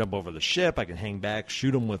either going to jump over the ship, I can hang back, shoot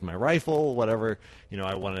them with my rifle, whatever,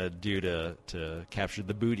 I want to do to capture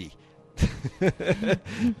the booty.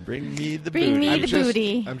 Bring me the Bring booty. me the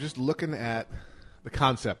booty. I'm just looking at the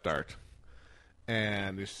concept art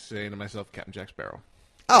and just saying to myself, Captain Jack Sparrow.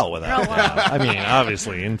 Oh, without doubt. I mean,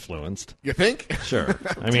 obviously influenced. You think? Sure.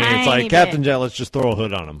 I mean, Tiny it's like bit. Captain Jet, let's just throw a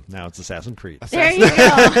hood on him. Now it's Assassin's Creed. There you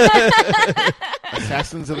go.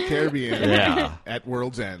 Assassins of the Caribbean Yeah. at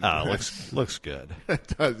World's End. Oh, looks good. It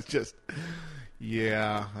does just,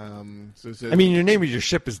 yeah. I mean, your name of your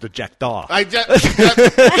ship is the Jackdaw. I'm touching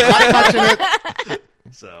it.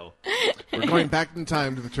 So, We're going back in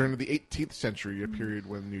time to the turn of the 18th century, a period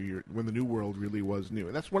when the New World really was new.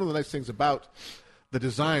 And that's one of the nice things about the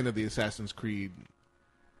design of the Assassin's Creed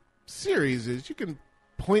series is you can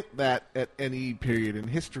point that at any period in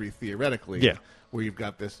history, theoretically. Yeah. Where you've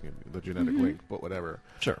got this, the genetic link, but whatever.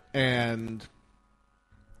 Sure. And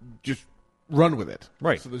just run with it.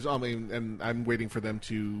 Right. So and I'm waiting for them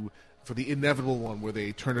for the inevitable one where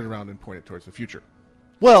they turn it around and point it towards the future.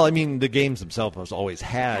 Well, I mean, the games themselves have always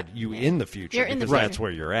had you in the future You're in the because future. that's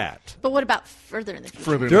where you're at. But what about further in the future?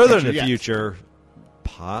 Further Further in the yes. future,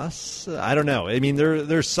 I don't know. I mean,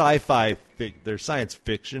 there's sci-fi, there's science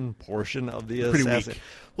fiction portion of the Pretty assassin. weak.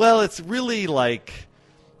 Well, it's really like,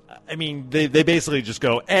 I mean, they basically just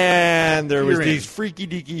go, and there was You're these in. freaky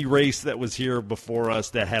deaky race that was here before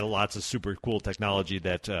us that had lots of super cool technology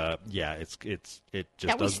that, it just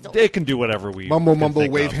That we does. stole. It can do whatever we Mumble, can mumble,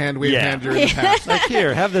 think wave of. hand, wave Yeah. hand. You're in the past. Like,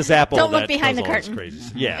 here, have this apple. Don't look that behind does the all this curtain.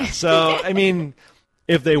 crazy. Yeah. So, I mean,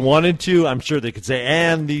 if they wanted to, I'm sure they could say,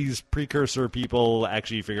 and these precursor people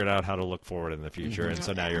actually figured out how to look forward in the future, and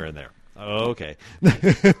so now you're in there. Okay.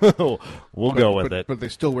 we'll go with it. But they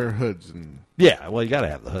still wear hoods and Yeah, well, you got to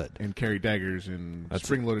have the hood. carry daggers in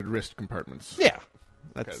spring-loaded wrist compartments. Yeah.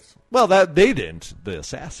 Because- Well, that they didn't. The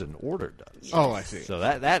assassin order does. Oh, I see. So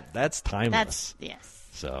that's timeless. Yes.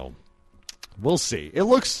 So we'll see. It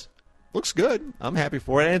looks good. I'm happy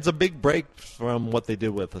for it. And it's a big break from what they did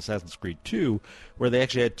with Assassin's Creed 2, where they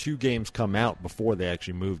actually had 2 games come out before they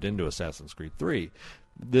actually moved into Assassin's Creed 3.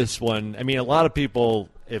 This one, I mean, a lot of people,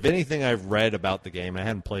 if anything I've read about the game, I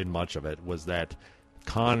hadn't played much of it, was that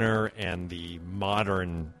Connor and the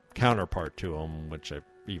modern counterpart to him, which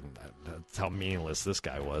that's how meaningless this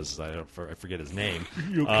guy was. I forget his name.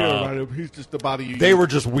 You don't care about him. He's just the body you They use. were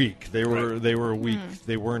just weak. They were weak.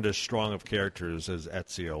 They weren't as strong of characters as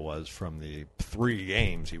Ezio was from the 3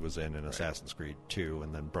 games he was in Assassin's Creed 2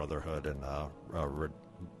 and then Brotherhood and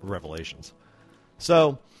Revelations.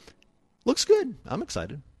 So, looks good. I'm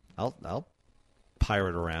excited. I'll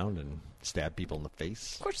pirate around and stab people in the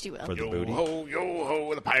face. Of course you will. For the booty. yo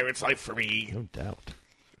ho, the pirate's life for me. No doubt.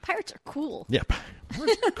 Pirates are cool. Yeah,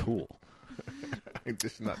 pirates are cool. I'm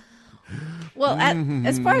just not. Well,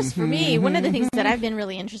 as far as for me, one of the things that I've been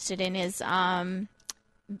really interested in is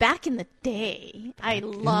back in the day, I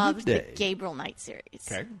loved the day. Gabriel Knight series.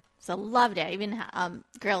 Okay. So loved it. I even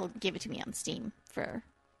girl gave it to me on Steam for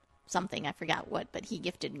something, I forgot what, but he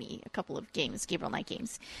gifted me a couple of games, Gabriel Knight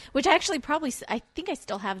games, which I actually I think I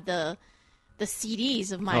still have the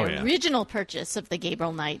CDs of my original purchase of the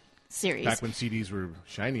Gabriel Knight series. Back when CDs were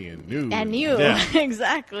shiny and new. And new, Yeah.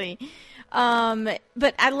 exactly.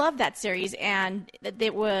 But I love that series, and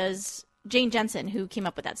it was Jane Jensen who came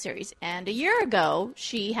up with that series. And a year ago,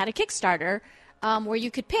 she had a Kickstarter where you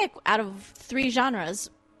could pick out of 3 genres,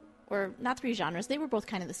 or not 3 genres, they were both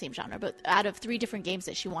kind of the same genre, but out of 3 different games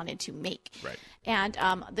that she wanted to make. Right. And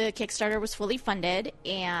the Kickstarter was fully funded,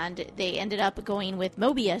 and they ended up going with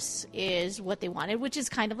Mobius is what they wanted, which is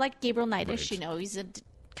kind of like Gabriel Knight-ish. Right. You know, he's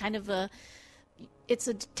it's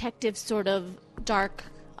a detective sort of dark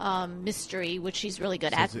mystery, which she's really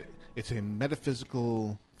good at. It's a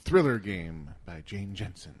metaphysical thriller game by Jane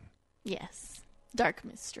Jensen. Yes. Dark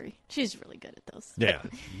mystery. She's really good at those. Yeah.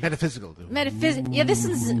 Metaphysical. Dude. Yeah, this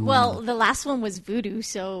is, well, the last one was voodoo,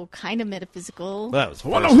 so kind of metaphysical. That was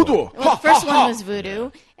Well, first one. Well, the first one was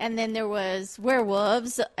voodoo, and then there was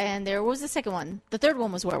werewolves, and there was the second one. The third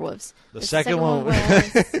one was werewolves. The second one was...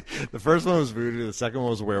 the first one was voodoo. The second one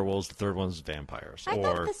was werewolves. The third one was vampires, I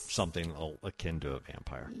thought or this- something akin to a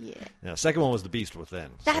vampire. Yeah. The second one was the Beast Within.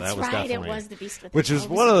 So That's that was right, it definitely- was the Beast Within. which is That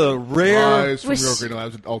was- one of the rare. Lies from Which- Real Green. No, I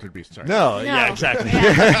was an Altered Beast. Sorry. No, No. yeah, exactly.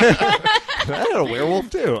 I had a werewolf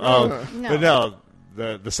too. No. But no,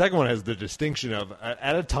 the second one has the distinction of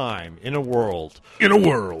at a time in a world In a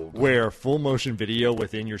world. where full motion video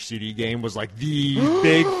within your CD game was like the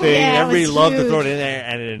big thing. Yeah, it Everybody was loved to throw it huge. in there,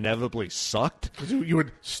 and it inevitably sucked. You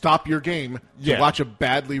would stop your game to Yeah. watch a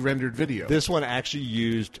badly rendered video. This one actually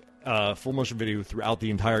used full motion video throughout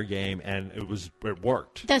the entire game, and it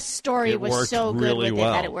worked. The story It was worked so good really with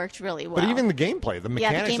well. it that it worked really well. But even the gameplay, the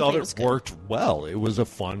mechanics gameplay of was it good. worked well. It was a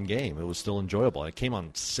fun game. It was still enjoyable. It came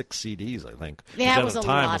on 6 CDs, I think. Yeah, Which it at was the a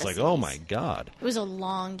time lot was of like, oh CDs. my god. It was a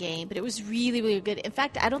long game, but it was really, really good. In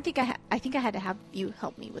fact, I don't think I think I had to have you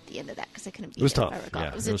help me with the end of that because I couldn't beat It was if tough. I recall. Yeah,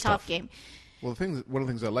 it was it a was tough tough. game. Well, one of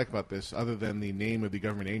the things I like about this, other than the name of the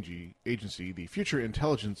government agency, the Future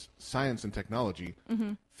Intelligence, Science, and Technology,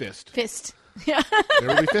 FIST. Fist. Yeah. They're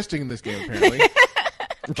really fisting in this game, apparently.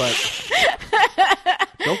 But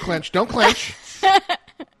don't clench.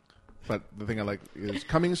 But the thing I like is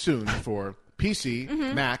coming soon for PC,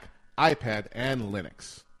 Mac, iPad, and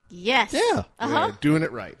Linux. Yes. Yeah. Uh-huh. They're doing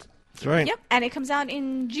it right. That's right. Yep. And it comes out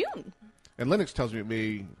in June. And Linux tells me it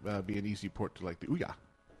may be an easy port to like the Ouya.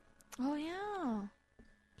 Oh yeah.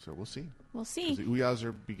 So we'll see. We'll 'Cause see. the Ouyas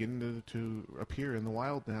are beginning to appear in the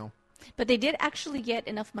wild now. But they did actually get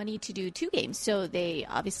enough money to do 2 games, so they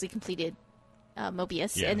obviously completed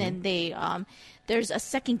Mobius, Yeah. and then they there's a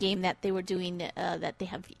second game that they were doing that they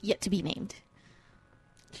have yet to be named.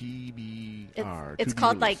 TBR. It's to be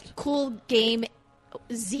called released. like Cool Game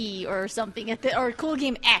Z or something or Cool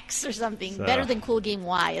Game X or something. So. Better than Cool Game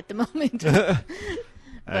Y at the moment.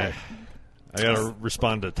 I got to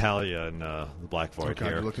respond to Talia in the Black Void God,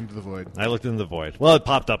 here. you looked into the void. I looked into the void. Well, it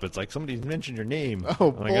popped up. It's like, somebody mentioned your name. Oh,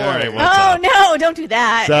 I'm like, boy. all right, what's Oh, up? no, don't do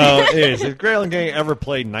that. So, anyways, has Graylin Gang ever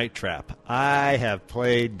played Night Trap? I have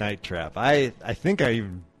played Night Trap. I think I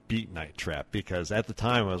even beat Night Trap because at the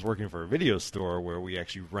time I was working for a video store where we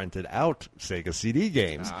actually rented out Sega CD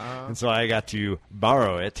games. And so I got to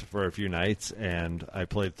borrow it for a few nights, and I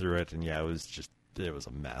played through it, and yeah, it was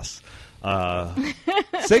a mess.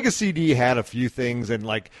 Sega CD had a few things, and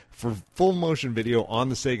like for full motion video on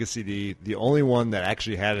the Sega CD, the only one that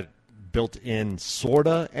actually had it built in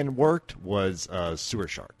sorta and worked was Sewer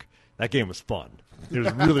Shark. That game was fun. It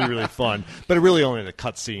was really, really fun, but it really only the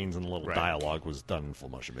cutscenes and the little dialogue was done in full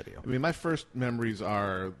motion video. I mean, my first memories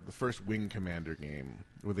are the first Wing Commander game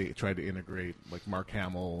where they tried to integrate like Mark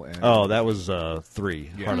Hamill and That was 3,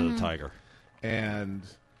 Heart of the Tiger. and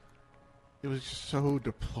it was just so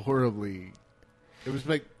deplorably. It was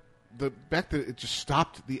like the fact that it just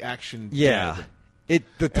stopped the action. Yeah, dead.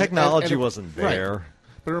 the technology And wasn't right. there.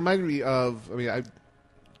 But it reminded me of. I mean,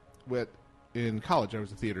 in college I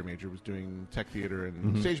was a theater major, was doing tech theater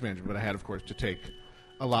and stage management, but I had, of course, to take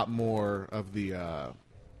a lot more of the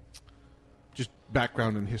just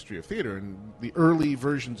background and history of theater. And the early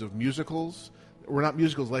versions of musicals were not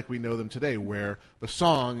musicals like we know them today, where the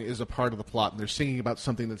song is a part of the plot and they're singing about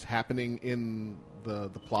something that's happening in the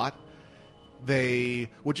plot. They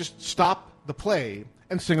would just stop the play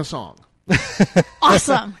and sing a song.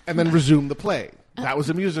 Awesome. And then resume the play. That was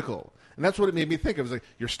a musical. And that's what it made me think. It was like,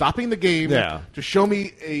 you're stopping the game to show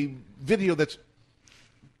me a video that's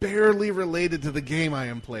barely related to the game I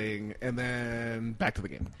am playing, and then back to the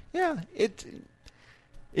game. Yeah, it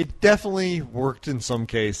definitely worked in some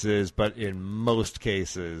cases, but in most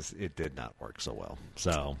cases, it did not work so well.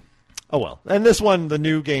 So, oh well. And this one, the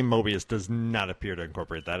new game Mobius, does not appear to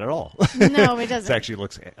incorporate that at all. No, it doesn't. It actually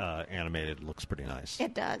looks animated. It looks pretty nice.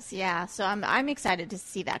 It does, yeah. So I'm excited to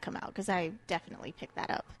see that come out because I definitely picked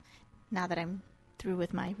that up now that I'm through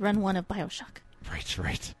with my run 1 of BioShock.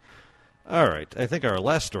 Right. All right. I think our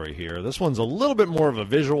last story here, this one's a little bit more of a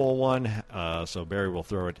visual one, so Barry will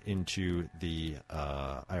throw it into the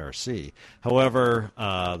IRC. However,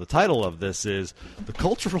 the title of this is The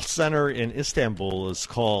Cultural Center in Istanbul is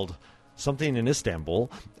called Something in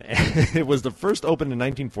Istanbul. It was the first opened in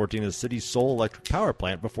 1914 as the city's sole electric power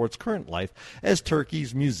plant before its current life as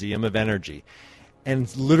Turkey's Museum of Energy.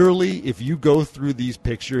 And literally, if you go through these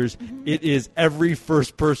pictures, it is every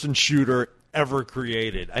first-person shooter ever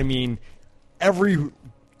created. I mean, every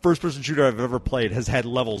first-person shooter I've ever played has had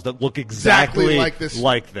levels that look exactly like this.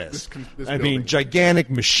 This I mean, building.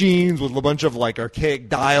 gigantic machines with a bunch of like archaic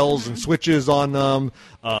dials and switches on them,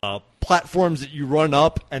 platforms that you run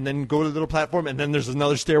up and then go to the little platform, and then there's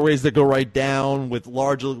another stairways that go right down with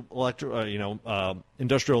large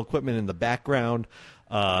industrial equipment in the background.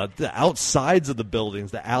 The outsides of the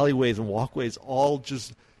buildings, the alleyways and walkways, all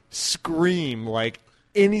just scream like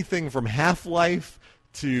anything from Half-Life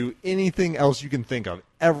to anything else you can think of.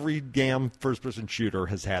 Every damn first-person shooter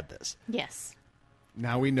has had this. Yes.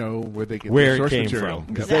 Now we know where they get Where the it source came material.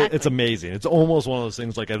 from. 'Cause Exactly. It's amazing. It's almost one of those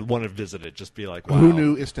things like I'd want to visit it, just be like, wow. Who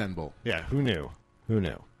knew Istanbul? Yeah, who knew?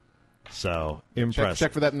 So, impressive.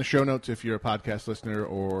 Check for that in the show notes if you're a podcast listener,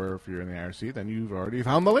 or if you're in the IRC, then you've already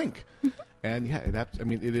found the link. And yeah,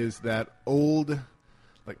 it is that old,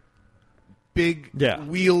 like, big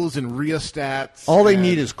wheels and rheostats. All they and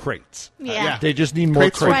need is crates. Yeah. They just need more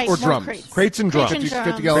Crates crates. Right, or more drums. crates. Crates and drums. 50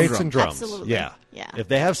 gallon Crates and drums. Absolutely. Yeah. Yeah. If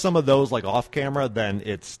they have some of those like off camera, then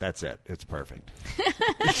that's it. It's perfect.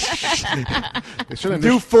 They should have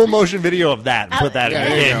Do full motion video of that and put that Yeah, in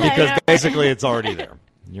the there you game go. because I know. basically it's already there.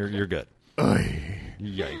 You're good.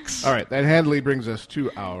 Yikes. All right, that handily brings us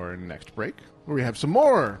to our next break, where we have some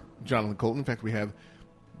more Jonathan Colton. In fact, we have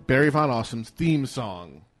Barry Von Awesome's theme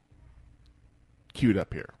song queued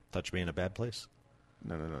up here. Touch me in a bad place?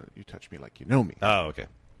 No. You touch me like you know me. Oh, okay.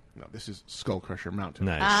 No, this is Skull Crusher Mountain.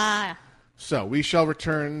 Nice. So we shall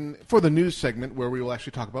return for the news segment, where we will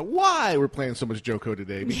actually talk about why we're playing so much Joko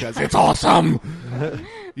today, because it's awesome.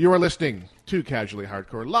 You are listening to Casually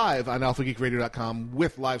Hardcore live on AlphaGeekRadio.com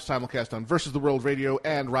with live simulcast on Versus the World Radio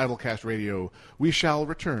and Rivalcast Radio. We shall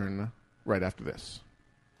return right after this.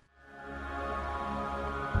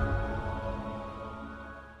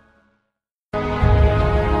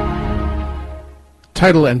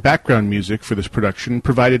 Title and background music for this production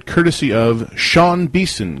provided courtesy of Sean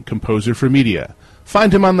Beeson, composer for media.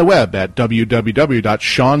 Find him on the web at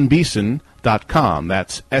www.seanbeeson.com.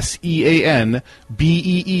 That's SeanBeeson.com.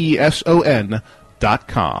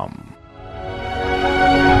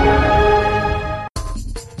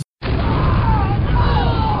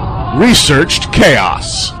 Researched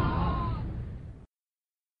Chaos.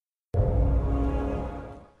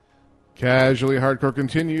 Casually Hardcore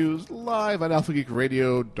continues live on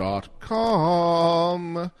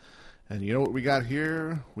AlphaGeekRadio.com. And you know what we got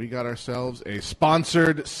here? We got ourselves a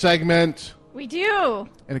sponsored segment. We do.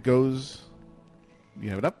 And it goes...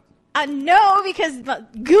 You have it up? No, because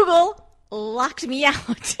Google locked me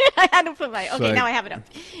out. I had to put my... Okay, So now I have it up.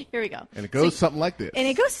 Here we go. And it goes something like this. And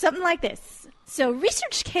it goes something like this. So,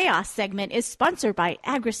 Research Chaos segment is sponsored by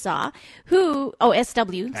Agrisaw, who... Oh, SW.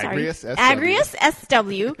 Sorry. Agrius SW. Agrius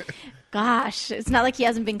SW. Gosh, it's not like he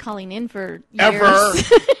hasn't been calling in for years. Ever.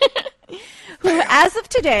 Who, as of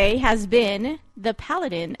today, has been the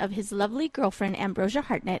paladin of his lovely girlfriend, Ambrosia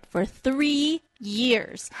Hartnett, for 3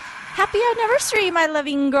 years. Happy anniversary, my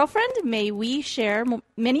loving girlfriend. May we share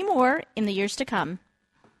many more in the years to come.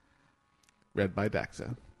 Read by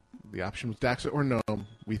Daxa. The option was Daxa or Gnome.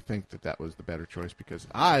 We think that that was the better choice because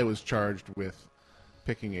I was charged with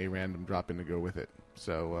picking a random drop-in to go with it.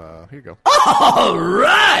 So, here you go. All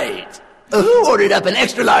right! Who ordered up an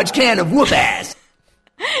extra-large can of whoop-ass?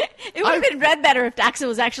 It would have been read better if Daxa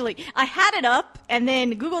was actually... I had it up, and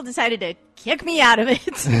then Google decided to kick me out of it.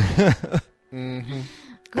 Mm-hmm.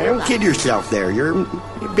 Don't kid yourself there. You're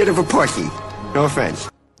a bit of a pussy. No offense.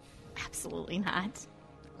 Absolutely not.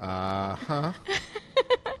 Uh-huh.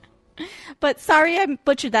 But sorry I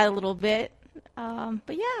butchered that a little bit.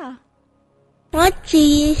 But yeah.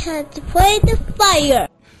 Mochi had to play the fire.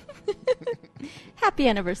 Happy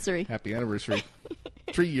anniversary. Happy anniversary.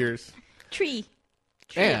 3 years. Tree.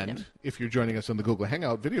 And if you're joining us on the Google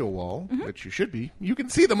Hangout video wall, which you should be, you can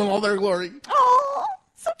see them in all their glory. Oh,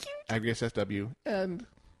 so cute. Agrius SW and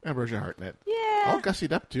Ambrosia Hartnett. Yeah. All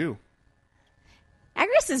gussied up, too.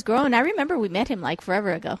 Agrius has grown. I remember we met him like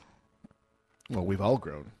forever ago. Well, we've all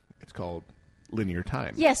grown. It's called linear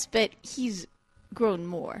time. Yes, but he's grown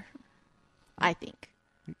more, I think.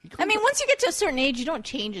 I mean, once you get to a certain age, you don't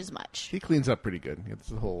change as much. He cleans up pretty good. It's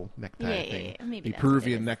the whole necktie thing. Yeah, maybe the that's what it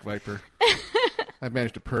Peruvian is. neck viper. I've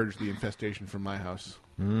managed to purge the infestation from my house.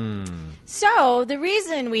 So, the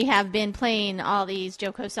reason we have been playing all these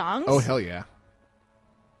Joko songs Oh, hell yeah.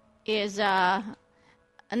 is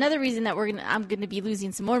another reason that I'm going to be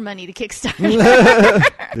losing some more money to Kickstarter.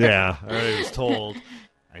 Yeah, I already was told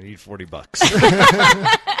I need $40.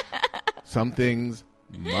 Some things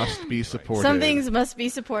must be supported. Some things must be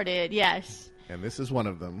supported, yes. And this is one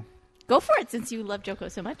of them. Go for it, since you love Joko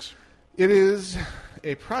so much. It is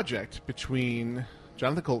a project between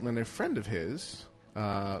Jonathan Colton and a friend of his,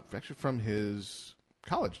 actually from his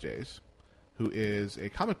college days, who is a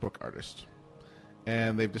comic book artist.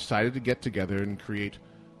 And they've decided to get together and create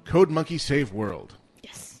Code Monkey Save World.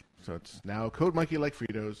 Yes. So it's now Code Monkey like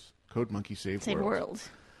Fritos, Code Monkey Save World.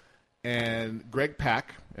 And Greg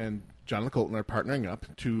Pak and Jonathan Colton are partnering up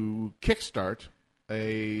to kickstart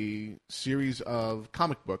a series of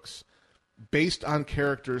comic books based on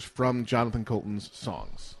characters from Jonathan Colton's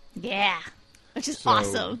songs. Yeah, which is So,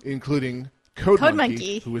 awesome. Including Code Monkey.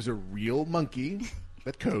 Monkey, who is a real monkey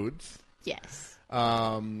that codes. Yes.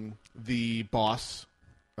 The boss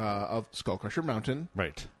of Skullcrusher Mountain.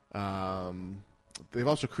 Right. They've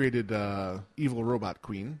also created Evil Robot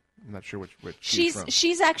Queen. I'm not sure which she's from.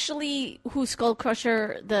 She's actually who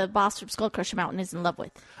Skullcrusher, the boss from Skullcrusher Mountain, is in love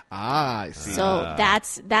with. Ah, I see. So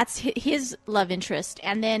that's his love interest,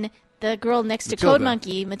 and then the girl next to Matilda. Code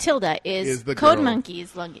Monkey, Matilda, is the Code girl.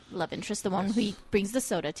 Monkey's love interest, the one who he brings the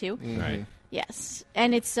soda to. Right. Yes,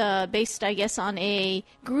 and it's based, I guess, on a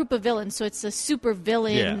group of villains, so it's a super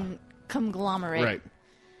villain conglomerate. Right.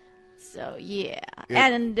 So yeah,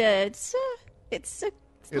 and it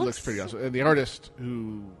looks pretty awesome. And the artist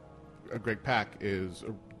who, Greg Pak, is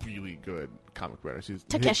a really good comic book artist.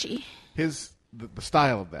 Takeshi. The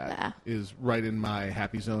style of that is right in my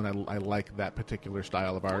happy zone. I like that particular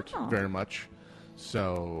style of art very much.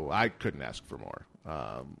 So I couldn't ask for more.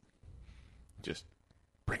 Just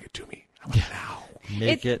bring it to me. I want it now.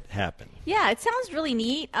 Make it happen. Yeah, it sounds really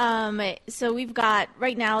neat. So we've got,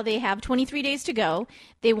 right now, they have 23 days to go.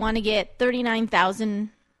 They want to get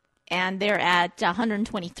 39,000, and they're at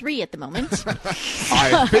 123 at the moment.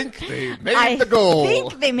 I think they made the goal. I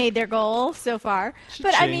think they made their goal so far.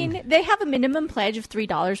 But, I mean, they have a minimum pledge of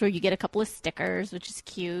 $3 where you get a couple of stickers, which is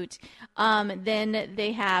cute. Then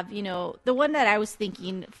they have, the one that I was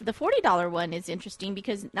thinking, the $40 one is interesting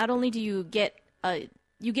because not only do you get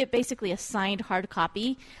you get basically a signed hard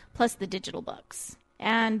copy plus the digital books.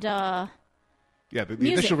 And the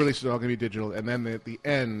initial release is all going to be digital, and then at the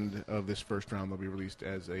end of this first round, they'll be released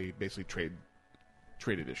as a basically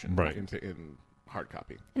trade edition, right, in hard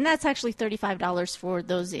copy. And that's actually $35 for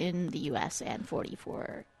those in the U.S. and $40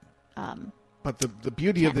 for But the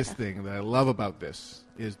beauty of this thing that I love about this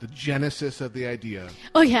is the genesis of the idea.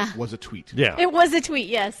 Oh, yeah. Was a tweet. Yeah. It was a tweet,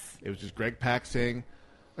 yes. It was just Greg Pak saying,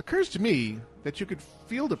 "Occurs to me that you could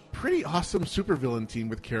field a pretty awesome supervillain team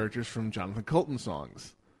with characters from Jonathan Colton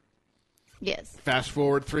songs." Yes. Fast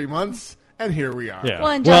forward 3 months, and here we are. Yeah.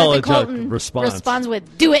 Well, and Jonathan Well, Colton response. responds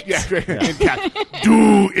with, "Do it." Yeah, and Cat,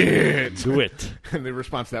 do it. Do it. And the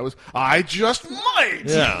response to that was, "I just might."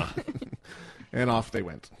 Yeah. And off they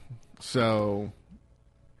went. So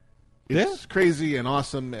it's crazy and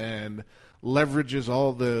awesome and leverages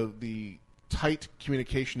all the tight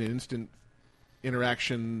communication and instant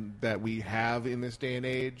interaction that we have in this day and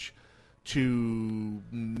age to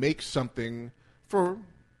make something for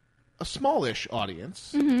a smallish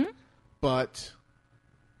audience. But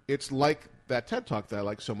it's like that TED Talk that I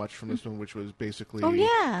like so much from this one, which was basically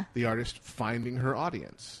the artist finding her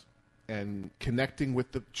audience and connecting with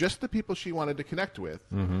just the people she wanted to connect with.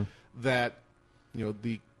 That,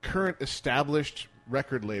 the current established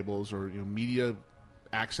record labels or media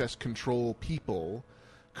access control people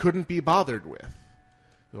couldn't be bothered with.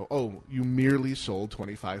 You merely sold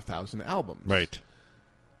 25,000 albums. Right.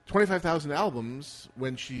 25,000 albums,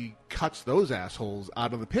 when she cuts those assholes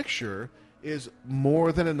out of the picture, is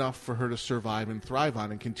more than enough for her to survive and thrive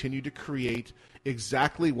on and continue to create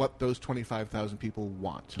exactly what those 25,000 people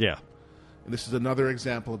want. Yeah. And this is another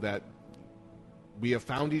example of that. We have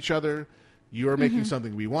found each other. You are making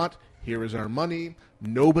something we want. Here is our money.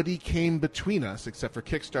 Nobody came between us except for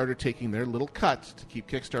Kickstarter taking their little cut to keep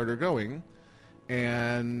Kickstarter going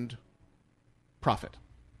and profit.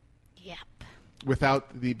 Yep.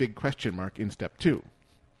 Without the big question mark in step 2.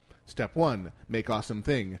 Step 1, make awesome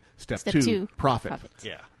thing. Step 2, profit.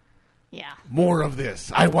 Yeah. Yeah. More of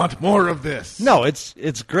this. I want more of this. No, it's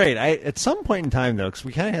great. At some point in time, though, because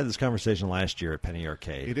we kind of had this conversation last year at Penny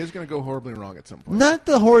Arcade. It is going to go horribly wrong at some point. Not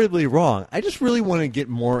the horribly wrong. I just really want to get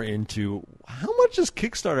more into how much is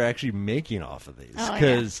Kickstarter actually making off of these?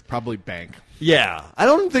 Because probably bank. Yeah, I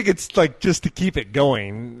don't think it's like just to keep it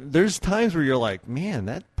going. There's times where you're like, man,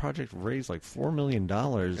 that project raised like $4 million,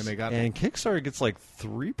 and Kickstarter gets like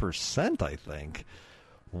 3%, I think.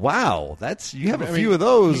 Wow, you have a few of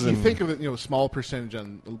those. You think of it, small percentage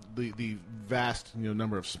on the vast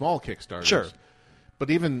number of small Kickstarters. Sure, but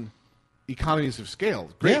even economies of scale,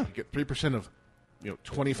 great. Yeah. You get 3% of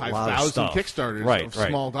 25,000 Kickstarters of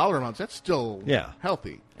small dollar amounts. That's still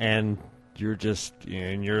healthy. And you're just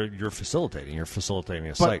you're facilitating. You're facilitating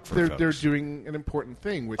a site for folks. They're doing an important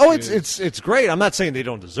thing. Which it's great. I'm not saying they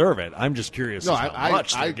don't deserve it. I'm just curious how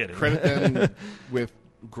much they're getting. I credit them with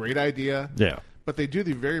great idea. Yeah. But they do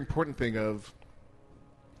the very important thing of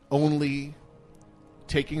only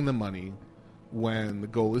taking the money when the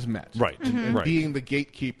goal is met. Right. And being the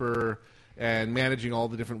gatekeeper and managing all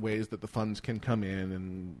the different ways that the funds can come in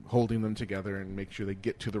and holding them together and make sure they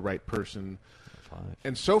get to the right person.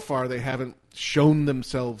 And so far, they haven't shown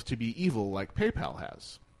themselves to be evil like PayPal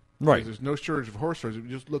has. Right. There's no shortage of horror stories. If you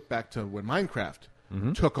just look back to when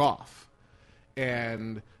Minecraft took off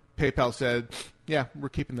and PayPal said, yeah, we're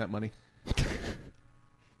keeping that money.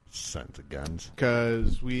 Sons of guns.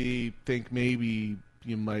 Because we think maybe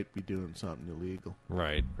you might be doing something illegal.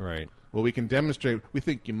 Right. Well, we can demonstrate. We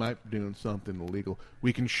think you might be doing something illegal.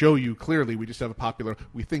 We can show you clearly. We just have a popular.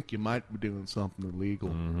 We think you might be doing something illegal.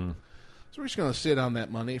 So we're just going to sit on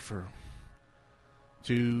that money for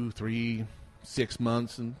 2, 3, 6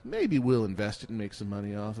 months, and maybe we'll invest it and make some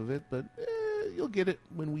money off of it. But you'll get it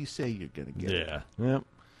when we say you're going to get it. Yeah. Yep.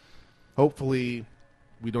 Hopefully,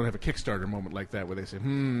 we don't have a Kickstarter moment like that where they say,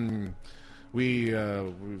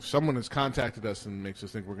 someone has contacted us and makes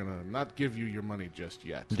us think we're going to not give you your money just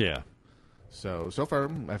yet. Yeah. So far,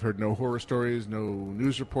 I've heard no horror stories, no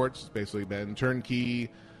news reports. It's basically been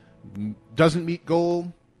turnkey, doesn't meet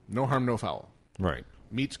goal, no harm, no foul. Right.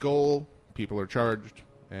 Meets goal, people are charged,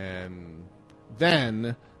 and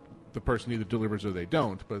then the person either delivers or they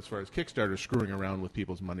don't. But as far as Kickstarter screwing around with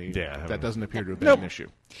people's money, that doesn't appear to have been an issue.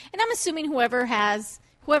 And I'm assuming whoever's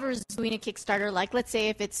doing a Kickstarter, like let's say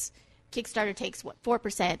if it's Kickstarter takes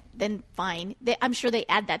 4%, then fine. I'm sure they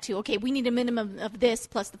add that too. Okay, we need a minimum of this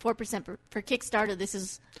plus the 4% for Kickstarter. This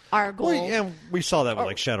is our goal. Well, yeah, we saw that with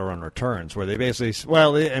like Shadowrun Returns, where they basically,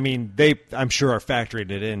 I'm sure are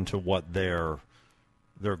factoring it into what their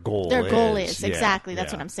goal is. Their goal is, exactly.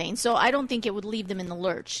 That's what I'm saying. So I don't think it would leave them in the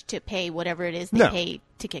lurch to pay whatever it is they pay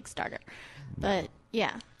to Kickstarter. But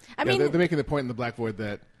yeah, I mean, they're making the point in the Black Void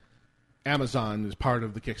that Amazon is part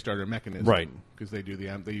of the Kickstarter mechanism, right? Because they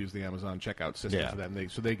use the Amazon checkout system for them.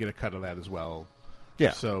 So they get a cut of that as well.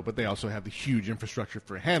 Yeah. So, but they also have the huge infrastructure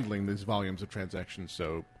for handling these volumes of transactions.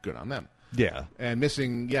 So, good on them. Yeah. And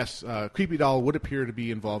missing, yes, Creepy Doll would appear to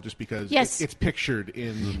be involved just because it's pictured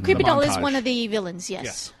in Creepy the Doll is montage. one of the villains,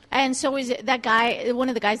 yes. And so is it that guy, one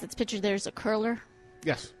of the guys that's pictured there is a curler.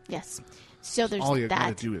 Yes. Yes. So there's all you that.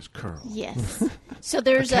 gotta do is curl. Yes. So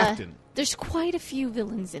there's captain. there's quite a few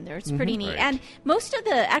villains in there. It's pretty neat. Right. And most of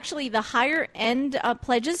the higher end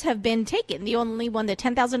pledges have been taken. The only one, the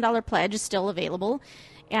 $10,000 pledge is still available.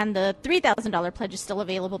 And the $3,000 pledge is still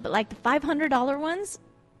available. But like the $500 ones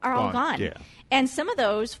are all gone. Yeah. And some of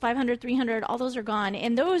those, 500, 300, all those are gone.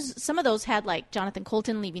 And some of those had like Jonathan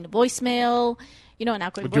Colton leaving a voicemail, an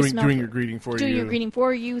outgoing voicemail. Doing your greeting for you. Doing your greeting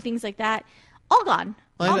for you, things like that. All gone.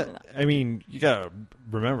 I mean, you got to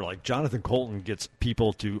remember, like, Jonathan Colton gets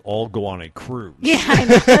people to all go on a cruise. Yeah, I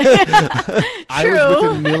know. I was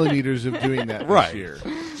within millimeters of doing that Right. this year.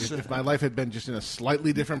 If my life had been just in a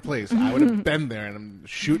slightly different place, I would have been there, and I'm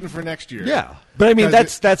shooting for next year. Yeah, but I mean,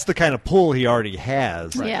 Because that's the kind of pull he already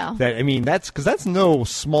has. Right. Yeah. That I mean, that's no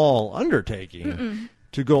small undertaking.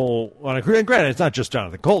 To go on a cruise. And granted, it's not just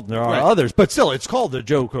Jonathan Colton. There are others, but still, it's called the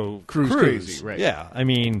Joko Cruise Crazy, right. Yeah, I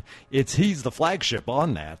mean, he's the flagship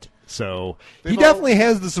on that. So They've he definitely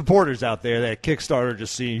has the supporters out there that Kickstarter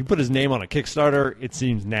just see. You put his name on a Kickstarter, it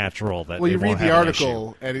seems natural that. Well, they you read won't the have an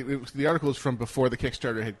article, and the article is from before the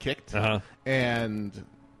Kickstarter had kicked, and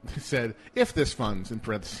it said, if this funds, in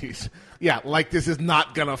parentheses, like this is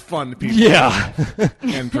not going to fund people. Yeah.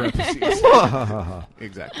 In parentheses.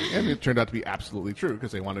 Exactly. And it turned out to be absolutely true,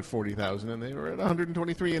 because they wanted 40,000, and they were at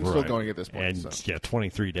 123 and still going at this point. And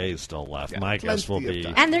 23 days still left. Yeah, My guess will plenty of be.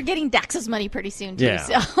 time. And they're getting Dax's money pretty soon, too. Yeah.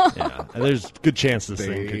 So. Yeah. And there's good chance this thing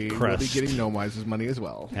They could will crest. be getting Gnomise's money as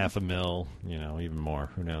well. $500,000, even more.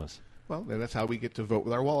 Who knows? Well, that's how we get to vote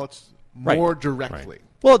with our wallets more directly. Right.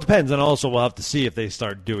 Well, it depends, and also we'll have to see if they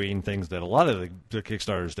start doing things that a lot of the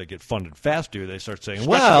Kickstarters that get funded fast do. They start saying,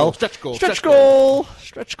 stretch goal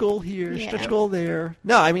stretch goal here, stretch goal there.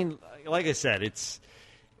 No, I mean, like I said,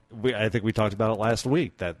 I think we talked about it last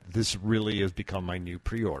week, that this really has become my new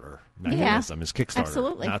pre-order mechanism is Kickstarter.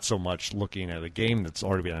 Absolutely. Not so much looking at a game that's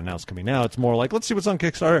already been announced coming out. It's more like, let's see what's on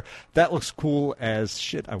Kickstarter. That looks cool as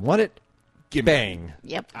shit. I want it. Bang.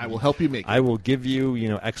 Yep. I will help you make it. I will give you,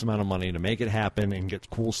 X amount of money to make it happen and get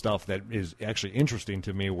cool stuff that is actually interesting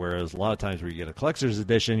to me, whereas a lot of times where you get a collector's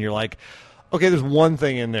edition, you're like, okay, there's one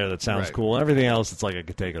thing in there that sounds cool, and everything else, it's like I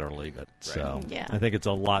could take it or leave it. So I think it's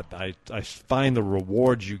a lot. I find the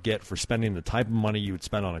rewards you get for spending the type of money you would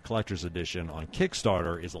spend on a collector's edition on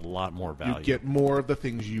Kickstarter is a lot more value. You get more of the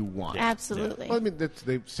things you want. Absolutely. Well, I mean,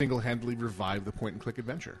 they've single-handedly revived the point-and-click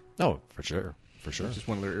adventure. Oh, for sure. For sure. It's just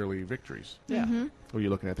one of their early victories. Yeah. What are you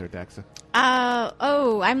looking at there, Daxa?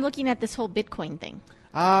 I'm looking at this whole Bitcoin thing.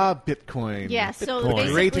 Bitcoin. Yeah, so Bitcoin.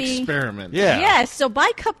 basically... Great experiment. Yeah. Yes, so buy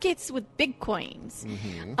cupcakes with Bitcoins.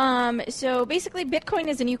 So basically, Bitcoin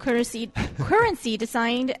is a new currency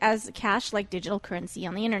designed as cash like digital currency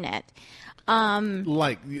on the internet.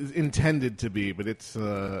 Like, intended to be, but it's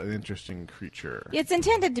an interesting creature. It's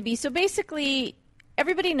intended to be. So basically,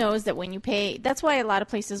 everybody knows that when you pay, that's why a lot of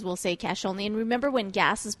places will say cash only. And remember when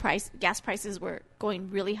gas prices were going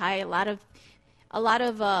really high, a lot of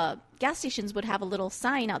gas stations would have a little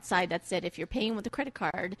sign outside that said, if you're paying with a credit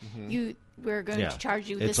card, we're going to charge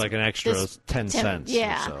you It's like an extra 10 cents.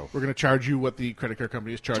 Yeah. Or so. We're going to charge you what the credit card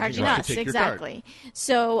company is charging us to take exactly. your card.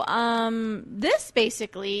 So this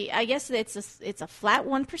basically, I guess it's a flat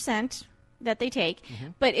 1% that they take.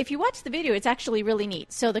 But if you watch the video, it's actually really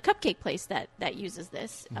neat. So the cupcake place that uses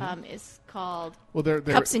this is called they're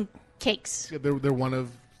Cups and Cakes. They're one of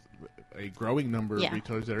a growing number of Yeah.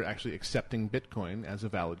 retailers that are actually accepting Bitcoin as a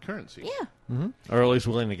valid currency. Yeah. Or at least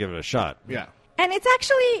willing to give it a shot. Yeah. And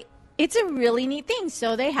it's a really neat thing.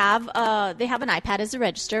 So they have an iPad as a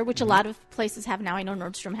register, which a lot of places have now. I know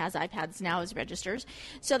Nordstrom has iPads now as registers.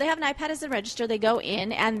 So they have an iPad as a register. They go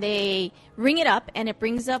in and they ring it up, and it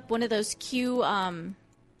brings up one of those QR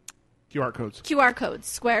codes.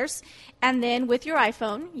 squares, and then with your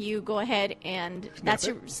iPhone, you go ahead and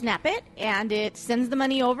snap it, and it sends the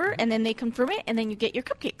money over, and then they confirm it, and then you get your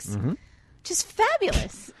cupcakes. Just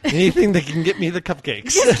fabulous. Anything that can get me the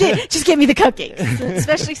cupcakes. just get me the cupcakes,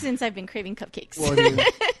 especially since I've been craving cupcakes. Well, I mean,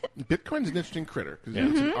 Bitcoin's an interesting critter because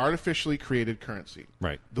it's an artificially created currency.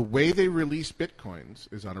 Right. The way they release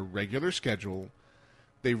Bitcoins is on a regular schedule.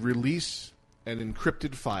 They release an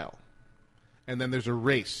encrypted file, and then there's a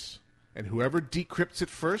race, and whoever decrypts it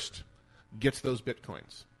first gets those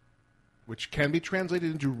Bitcoins, which can be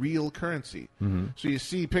translated into real currency. So you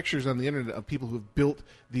see pictures on the internet of people who have built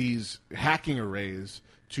these hacking arrays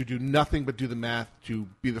to do nothing but do the math to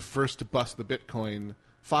be the first to bust the Bitcoin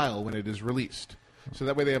file when it is released. So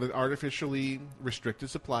that way they have an artificially restricted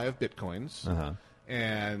supply of Bitcoins,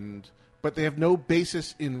 but they have no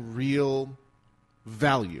basis in real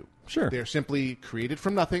value. Sure. They're simply created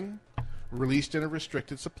from nothing, released in a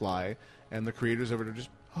restricted supply, and the creators of it are just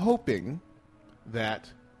hoping that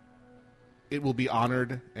it will be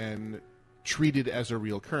honored and treated as a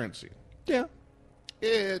real currency. Yeah.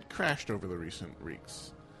 It crashed over the recent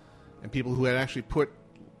weeks. And people who had actually put,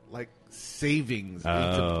 like, savings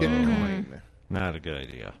into Bitcoin Not a good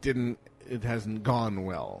idea. it hasn't gone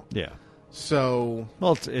well. Yeah. So,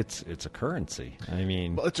 well, it's a currency. I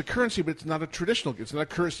mean, well, it's a currency, but it's not a traditional. It's not a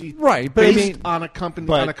currency, right? But based on a company,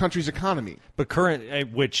 on a country's economy. But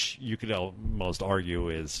which you could almost argue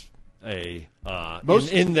is a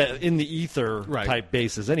in the ether type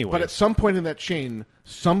basis anyway. But at some point in that chain,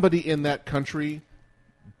 somebody in that country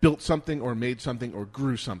built something, or made something, or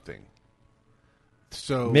grew something.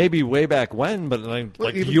 So maybe way back when, but like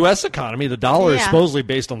even, the U.S. economy, the dollar is supposedly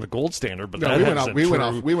based on the gold standard. But no, that we went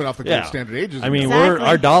off the gold standard ages. I mean, exactly.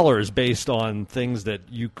 our dollar is based on things that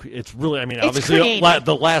it's really. I mean, obviously,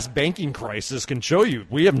 the last banking crisis can show you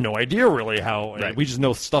we have no idea really how. Right. We just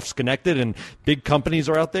know stuff's connected, and big companies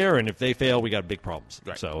are out there, and if they fail, we got big problems.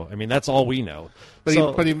 Right. So, I mean, that's all we know. But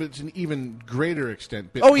so, even to an even greater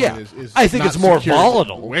extent, Bitcoin is I think not it's more secured.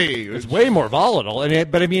 volatile. It's way more volatile,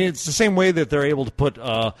 but I mean, it's the same way that they're able to put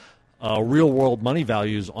real world money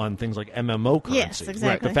values on things like MMO currency. Yes,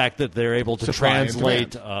 exactly. The fact that they're able to Supply and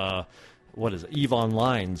translate what is it, EVE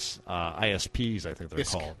Online's ISPs, I think they're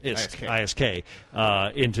called ISK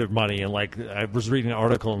into money. And like I was reading an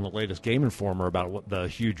article in the latest Game Informer about the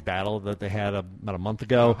huge battle that they had about a month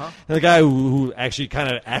ago. And the guy who actually kind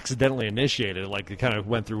of accidentally initiated it, like he kind of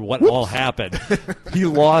went through what all happened. He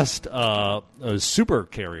lost a super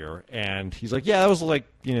carrier, and he's like, yeah, that was like,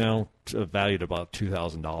 valued about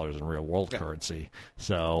 $2,000 in real world currency.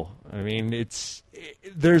 So, I mean,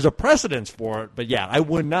 there's a precedence for it, but yeah, I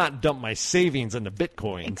would not dump my savings into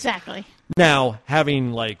Bitcoin. Exactly. Now,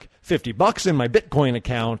 having like $50 in my Bitcoin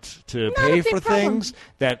account to pay for things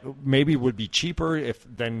that maybe would be cheaper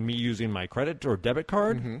than me using my credit or debit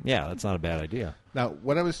card, yeah, that's not a bad idea. Now,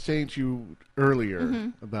 what I was saying to you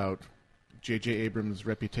earlier about J.J. Abrams'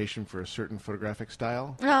 reputation for a certain photographic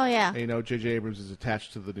style. Oh, yeah. And J.J. Abrams is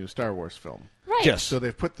attached to the new Star Wars film. Right. Yes. So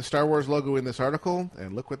they've put the Star Wars logo in this article,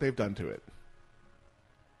 and look what they've done to it.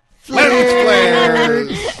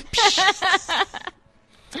 Flares!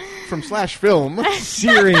 From Slash Film.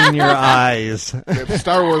 Searing your eyes. The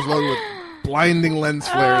Star Wars logo with blinding lens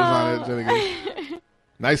flares on it.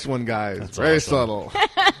 Nice one, guys. That's very awesome. subtle.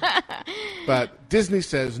 But Disney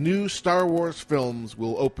says new Star Wars films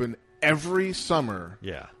will open every summer.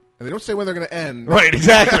 Yeah. And they don't say when they're going to end. Right,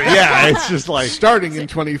 exactly. Yeah, it's just like starting in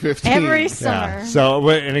 2015. Every summer. Yeah. So,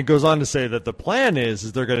 and it goes on to say that the plan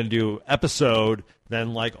is they're going to do episode,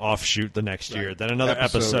 then like offshoot the next year, then another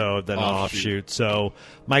episode, then offshoot. So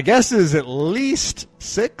my guess is at least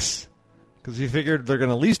 6, because you figured they're going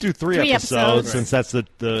to at least do 3 episodes, since that's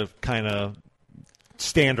the kind of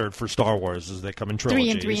standard for Star Wars is they come in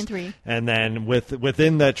trilogies. 3 and 3. And then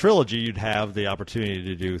within that trilogy, you'd have the opportunity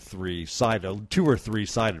to do 2 or 3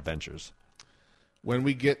 side adventures. When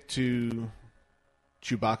we get to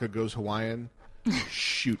Chewbacca Goes Hawaiian,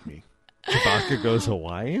 shoot me. Chewbacca Goes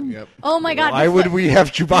Hawaiian? Yep. Oh, my God. Why would we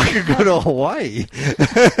have Chewbacca go to Hawaii?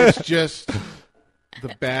 It's just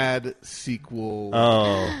the bad sequel.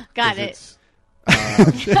 Oh. Got it.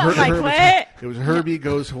 I'm like, what? It was Herbie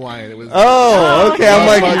Goes Hawaiian. It was. Oh, okay. I'm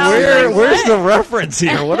like, like, where's the reference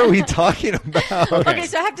here? What are we talking about? Okay,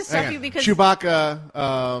 so I have to stop you because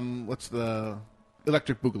Chewbacca. What's the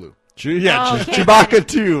Electric Boogaloo? Chewbacca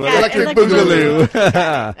 2, Electric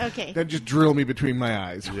Boogaloo. Okay. Then just drill me between my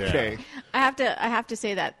eyes. Yeah. Okay. I have to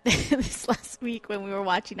say that this last week when we were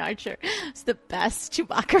watching Archer, it's the best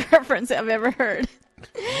Chewbacca reference I've ever heard.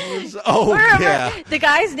 The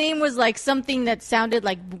guy's name was like something that sounded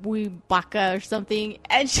like Chewbacca or something,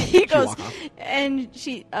 and she goes, and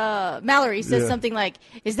she Mallory says something like,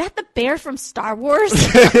 "Is that the bear from Star Wars?"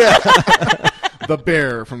 The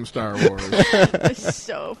bear from Star Wars. It's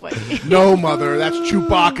so funny. No, mother, that's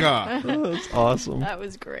Chewbacca. Oh, that's awesome. That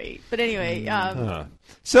was great. But anyway,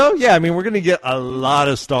 so yeah, I mean, we're going to get a lot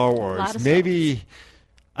of Star Wars. Maybe.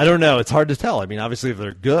 I don't know. It's hard to tell. I mean, obviously, if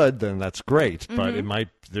they're good, then that's great. But it might.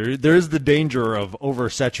 There is the danger of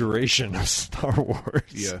oversaturation of Star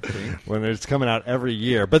Wars when it's coming out every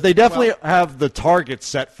year. But they definitely have the target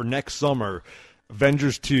set for next summer.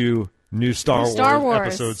 Avengers 2, new Star Wars,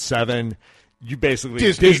 Episode 7. You basically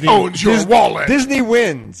Disney owns your wallet. Disney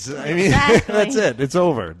wins. I mean, Exactly. that's it. It's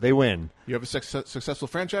over. They win. You have a successful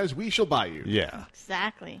franchise. We shall buy you. Yeah.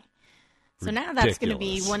 exactly. So now that's going to be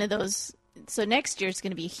Ridiculous. one of those So next year's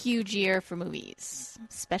going to be a huge year for movies,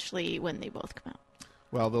 especially when they both come out.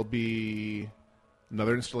 Well, there'll be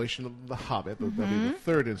another installation of The Hobbit. That'll be the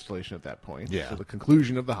third installation at that point. Yeah. So the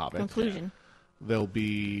conclusion of The Hobbit. Conclusion. There'll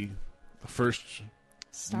be the first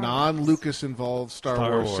Star non-Lucas involved Star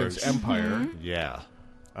Wars since Empire. Yeah.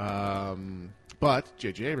 But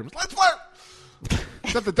J.J. Abrams, let's flirt!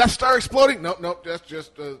 Is that the Death Star exploding? Nope, that's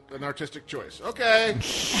just an artistic choice. Okay.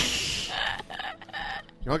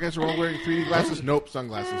 Y'all guys are all wearing 3D glasses? Nope,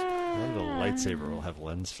 sunglasses. The lightsaber will have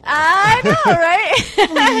lens flare. I know,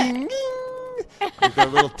 right? With a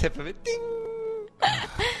little tip of it. Ding!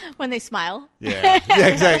 When they smile. Yeah,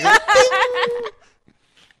 exactly.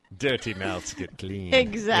 Dirty mouths get clean.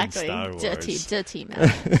 Exactly. In Star Wars. Dirty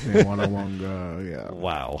mouth. Yeah.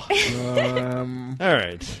 Wow. All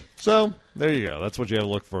right. So, there you go. That's what you have to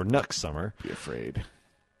look for next summer. Be afraid.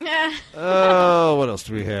 Oh, what else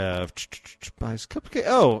do we have? Buys cupcake.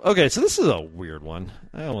 Oh, okay. So this is a weird one.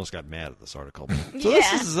 I almost got mad at this article. So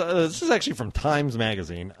this is actually from Times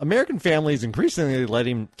Magazine. American families increasingly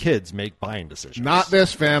letting kids make buying decisions. Not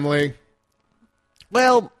this family.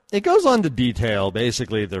 Well, it goes on to detail.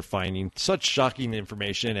 Basically, they're finding such shocking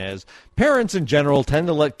information as parents in general tend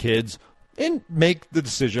to let kids make the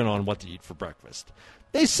decision on what to eat for breakfast.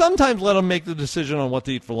 They sometimes let them make the decision on what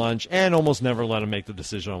to eat for lunch and almost never let them make the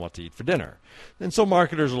decision on what to eat for dinner. And so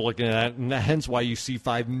marketers are looking at that, and hence why you see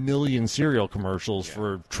 5 million cereal commercials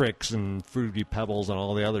for Trix and Fruity Pebbles and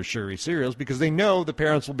all the other sugary cereals, because they know the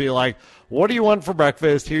parents will be like, what do you want for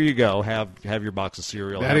breakfast? Here you go. Have your box of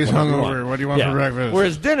cereal. Daddy's hungover. What do you want for breakfast?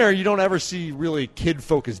 Whereas dinner, you don't ever see really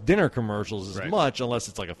kid-focused dinner commercials as much unless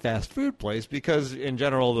it's like a fast food place, because in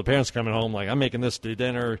general, the parents coming home like, I'm making this to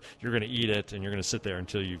dinner, you're going to eat it, and you're going to sit there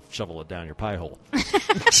until you shovel it down your pie hole.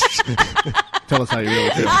 Tell us how you really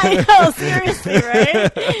feel. I know, seriously,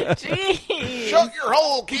 right? Jeez. Shut your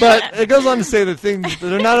hole, kid. But it goes on to say that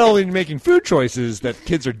they're not only making food choices that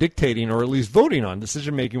kids are dictating or at least voting on.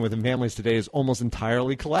 Decision-making within families today is almost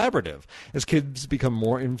entirely collaborative. As kids become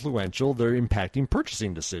more influential, they're impacting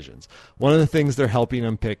purchasing decisions. One of the things they're helping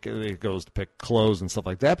them pick, it goes to pick clothes and stuff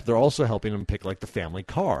like that, but they're also helping them pick like the family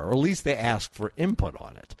car, or at least they ask for input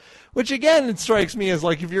on it. Which, again, it strikes me as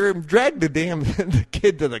like if you're dragging the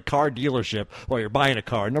kid to the car dealership while you're buying a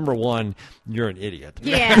car, number one, you're an idiot.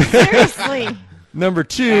 Yeah, seriously. Number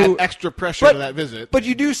two, add extra pressure to that visit. But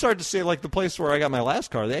you do start to see, like the place where I got my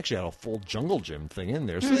last car, they actually had a full jungle gym thing in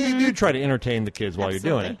there. So they do try to entertain the kids while you're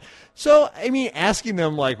doing it. So, I mean, asking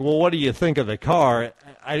them, like, well, what do you think of the car?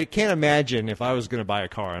 I can't imagine if I was going to buy a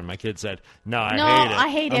car and my kid said, no, I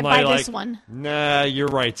hate it. Buy this one. Nah, you're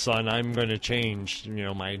right, son. I'm going to change,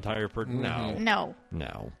 my entire No.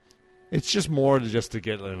 It's just more to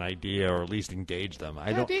get an idea or at least engage them.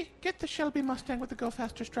 Daddy, get the Shelby Mustang with the Go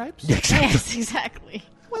Faster stripes. Yes, exactly.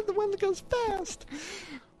 The one that goes fast.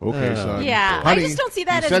 Okay, son. Yeah, Honey, I just don't see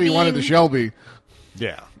that you as said he wanted the Shelby.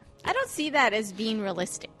 Yeah. I don't see that as being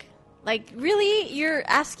realistic. Like, really? You're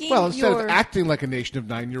asking Well, instead of acting like a nation of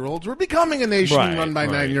 9-year-olds, we're becoming a nation run by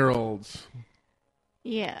 9-year-olds.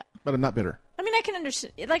 Yeah. But I'm not bitter. I mean, I can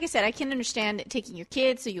understand. Like I said, I can understand taking your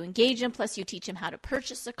kids, so you engage them. Plus, you teach them how to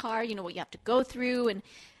purchase a car. You know what you have to go through, and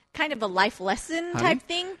kind of a life lesson type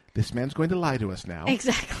thing. This man's going to lie to us now.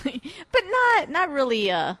 Exactly, but not really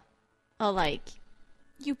a like.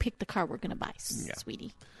 You pick the car we're going to buy,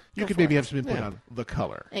 sweetie. You could maybe have some input on the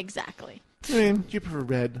color. Exactly. I mean, do you prefer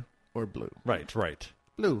red or blue? Right.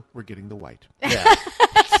 Blue. We're getting the white. Yeah.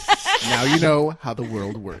 Now you know how the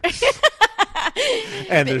world works.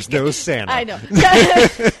 And there's no Santa. I know.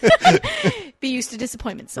 Be used to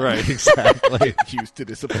disappointment, son. Right, exactly. Used to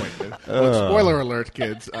disappointment. Well, spoiler alert,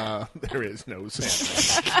 kids. There is no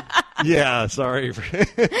Santa. Yeah, sorry for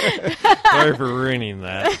ruining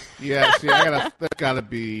that. Yeah, see, that's got to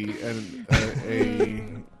be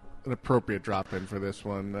an appropriate drop in for this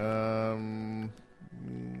one.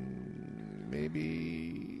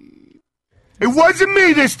 Maybe. It wasn't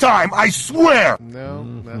me this time, I swear! No,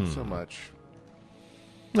 not so much.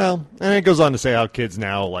 Well, and it goes on to say how kids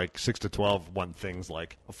now, like 6 to 12, want things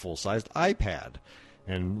like a full-sized iPad.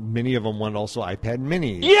 And many of them want also iPad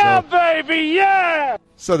minis. Yeah, baby, yeah!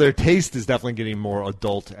 So their taste is definitely getting more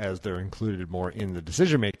adult as they're included more in the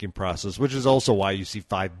decision-making process, which is also why you see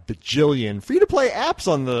 5 bajillion free-to-play apps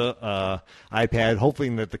on the iPad,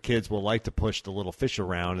 hoping that the kids will like to push the little fish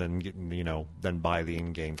around and get, then buy the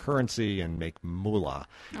in-game currency and make moolah.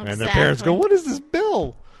 Exactly. And their parents go, what is this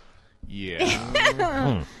bill?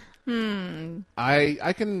 Yeah.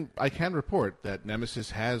 I can report that Nemesis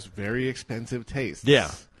has very expensive tastes. Yeah.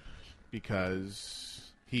 Because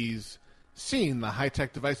he's seen the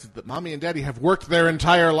high-tech devices that Mommy and Daddy have worked their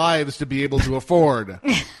entire lives to be able to afford.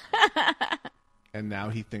 and now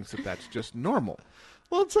he thinks that that's just normal.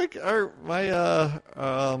 Well, it's like my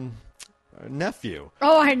nephew.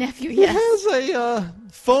 Oh, our nephew, He yes. has a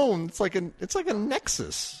phone. It's like a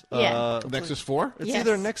Nexus. Yeah. Nexus 4? It's Yes.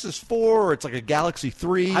 either a Nexus 4 or it's like a Galaxy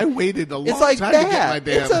 3. I waited a long It's like time that. to get my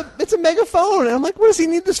damn... It's a mega phone. And I'm like, what does he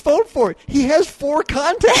need this phone for? He has 4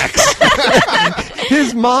 contacts.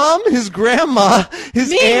 His mom, his grandma, his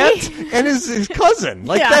Me. aunt, and his cousin.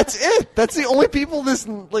 Like, Yeah. that's it. That's the only people this,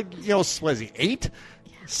 like, what is he, 8?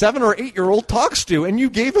 7 or 8-year-old talks to, and you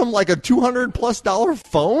gave him like a $200+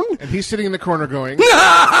 phone? And he's sitting in the corner going, Exactly.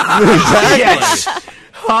 Yes!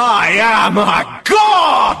 I am a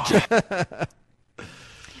god!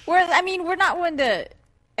 We're not one to.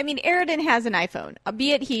 Aridin has an iPhone,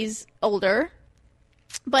 albeit he's older,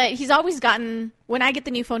 but he's always gotten. When I get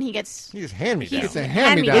the new phone, he gets. He's hand-me-down. It's a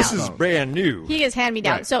hand-me-down. hand-me-down. This is brand new. He gets hand me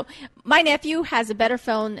down. Right. So my nephew has a better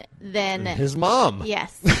phone than His mom.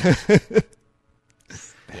 Yes.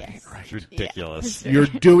 Yes. It's ridiculous. you're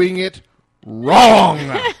doing it wrong.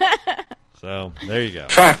 So, there you go.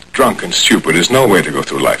 Fat, drunk, and stupid is no way to go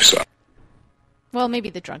through life, son. Well, maybe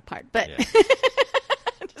the drunk part, but Yeah.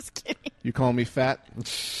 just kidding. You call me fat?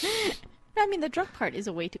 The drunk part is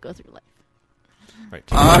a way to go through life. Right.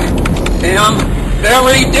 I am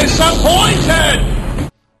very disappointed!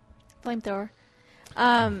 Flamethrower.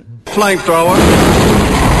 Flamethrower.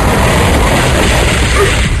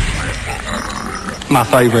 My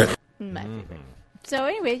favorite. My favorite. So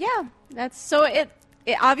anyway, yeah, that's so it.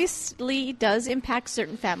 It obviously does impact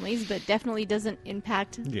certain families, but definitely doesn't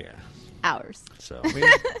impact Yeah. ours. So,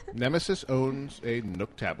 Nemesis owns a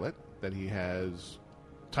Nook tablet that he has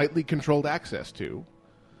tightly controlled access to,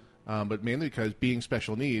 but mainly because being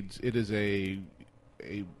special needs, it is a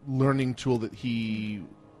learning tool that he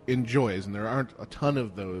enjoys, and there aren't a ton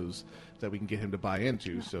of those that we can get him to buy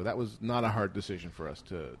into. So that was not a hard decision for us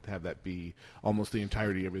to have that be almost the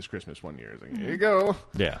entirety of his Christmas one year. It's like, here you go.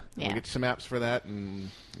 yeah. Yeah. We'll get some apps for that,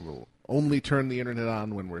 and we'll only turn the internet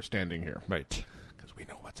on when we're standing here. Right. Because we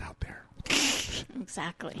know what's out there.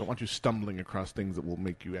 Exactly. I don't want you stumbling across things that will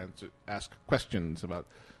make you ask questions about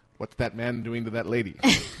what's that man doing to that lady?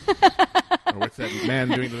 Or what's that man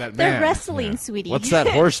doing to that They're man? wrestling, sweetie. What's that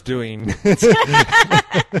horse doing?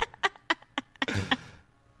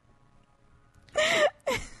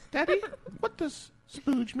 Daddy, what does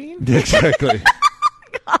spooge mean? Exactly.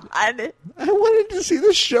 God. I wanted to see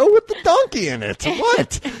the show with the donkey in it.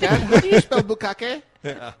 What? Dad, how do you spell bukake?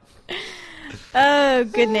 Oh,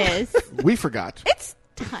 goodness. We forgot. It's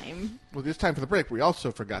time. Well, it's time for the break. We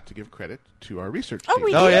also forgot to give credit to our research Oh, team.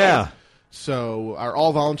 we Oh, did. yeah. So, our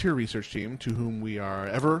all-volunteer research team, to whom we are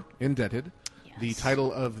ever indebted. Yes. The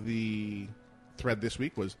title of the thread this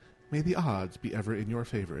week was "May the Odds Be Ever in Your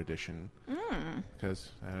Favor" edition. Because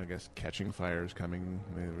I guess Catching Fire is coming.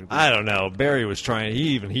 I don't know. Barry was trying.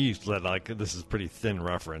 He said like this is a pretty thin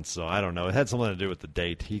reference, so I don't know. It had something to do with the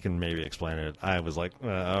date. He can maybe explain it. I was like,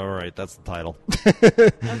 all right, that's the title.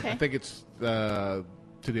 Okay. I think it's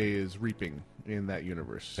today is Reaping in that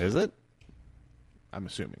universe. Is it? I'm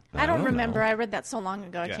assuming. I don't don't remember. know. I read that so long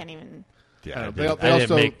ago. I Yeah. can't even. Yeah. I They didn't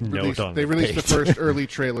also make note released, on they the released the date. first early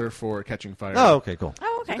trailer for Catching Fire. Oh, okay, cool.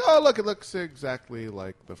 Oh, okay. Oh, look, it looks exactly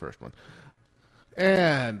like the first one.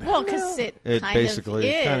 And Well, because it kind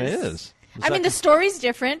basically of kind of is. is. The story's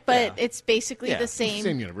different, but Yeah. it's basically Yeah. the same.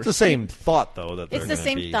 same universe. It's the same thought, though. That It's they're the gonna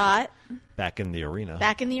same be thought back in the arena.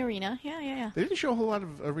 back in the arena. Yeah. They didn't show a whole lot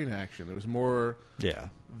of arena action. It was more Yeah.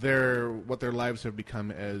 what their lives have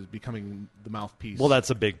become as becoming the mouthpiece. Well, that's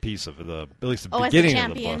a big piece of at least the Oh, as the beginning of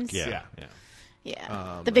the book. champions? Yeah. Yeah.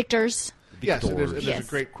 Yeah. The victors. yes. And there's Yes. a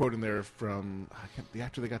great quote in there from the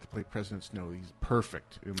actor they got to play President Snow. He's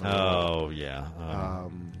perfect in the role. Oh yeah.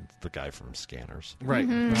 It's the guy from Scanners. Right.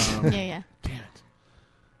 Yeah. Damn it.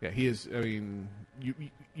 Yeah, he is. I mean,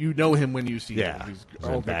 you know him when you see Yeah. him. He's He's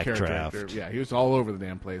all in good character Backdraft. actor. Yeah, he was all over the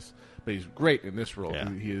damn place, but he's great in this role. Yeah.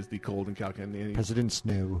 He is the cold and calculating President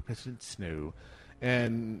Snow. President Snow,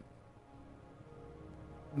 and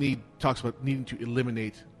talks about needing to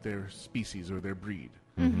eliminate their species or their breed.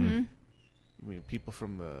 Mm-hmm. I mean, people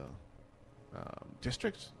from the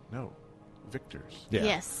districts? No, victors. Yeah.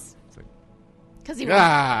 Yes. It's like, Because he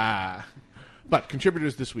But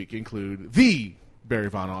contributors this week include the Barry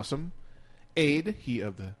Von Awesome, Aid, he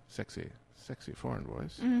of the sexy foreign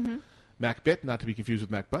voice, MacBit, not to be confused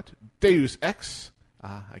with MacButt, Deus Ex,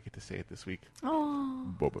 I get to say it this week,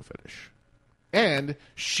 Boba Fetish, and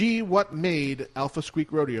she what made Alpha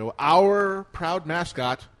Squeak Rodeo, our proud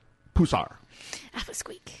mascot, Pusar. Alpha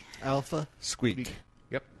Squeak. Alpha Squeak.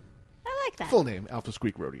 Yep. I like that. Full name, Alpha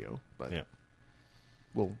Squeak Rodeo, but Yeah.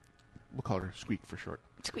 we'll call her Squeak for short.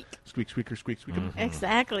 Squeak. Squeak, squeaker, squeak, squeaker.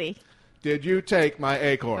 Exactly. Did you take my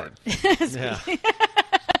acorn? Yeah.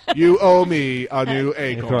 You owe me a new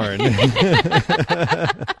acorn.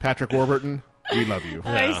 Acorn. Patrick Warburton, we love you.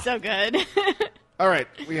 Oh, he's so good. All right,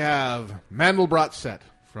 we have Mandelbrot set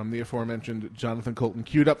from the aforementioned Jonathan Colton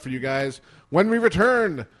queued up for you guys. When we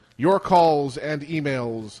return, your calls and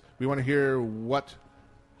emails. We want to hear what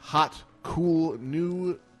hot, cool,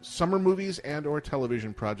 new summer movies and or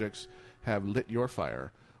television projects have lit your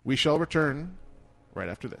fire. We shall return right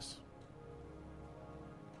after this.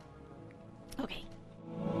 Okay.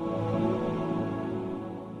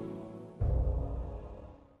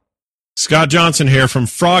 Scott Johnson here from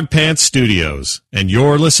Frog Pants Studios, and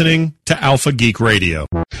you're listening to Alpha Geek Radio.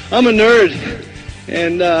 I'm a nerd,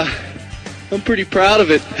 and I'm pretty proud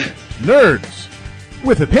of it. Nerds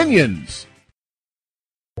with opinions.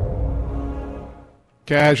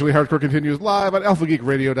 Casually Hardcore continues live on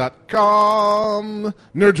alphageekradio.com.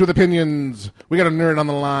 Nerds with opinions. We got a nerd on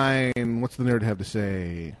the line. What's the nerd have to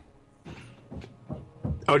say?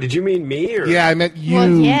 Oh, did you mean me? Or? Yeah, I meant you,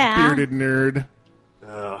 bearded nerd.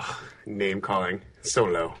 Name calling. So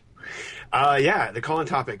low. Yeah, the calling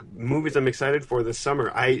topic. Movies I'm excited for this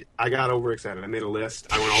summer. I got overexcited. I made a list.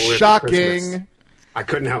 I went all the way up to Christmas. Shocking. I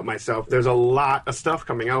couldn't help myself. There's a lot of stuff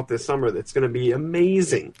coming out this summer that's going to be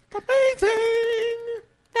amazing. Fabulous.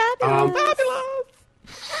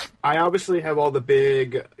 I obviously have all the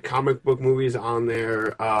big comic book movies on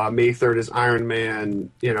there. May 3rd is Iron Man.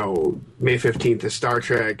 May 15th is Star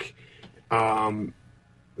Trek. Man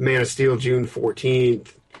of Steel, June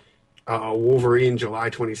 14th. Wolverine, July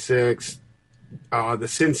 26th. The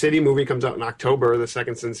Sin City movie comes out in October, the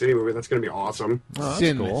second Sin City movie. That's going to be awesome.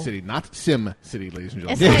 Sin City, not Sim City, ladies and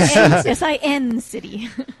gentlemen. S-I-N City.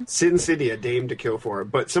 Sin City, A Dame to Kill For.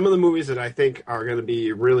 But some of the movies that I think are going to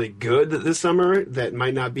be really good this summer that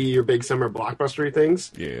might not be your big summer blockbustery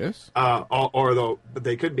things. Yes. But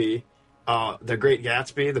they could be. The Great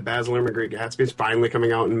Gatsby, the Baz Luhrmann Great Gatsby is finally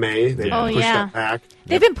coming out in May. They pushed that back.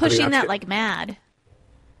 They've been pushing that like mad.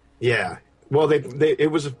 Yeah. Well,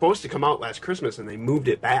 it was supposed to come out last Christmas, and they moved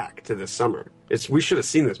it back to this summer. We should have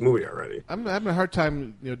seen this movie already. I'm having a hard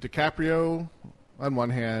time, DiCaprio on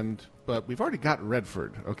one hand, but we've already got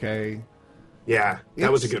Redford, okay? Yeah,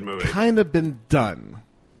 that was a good movie. Kind of been done.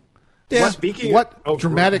 Yeah. What of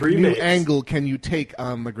dramatic remakes, new angle can you take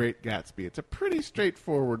on The Great Gatsby? It's a pretty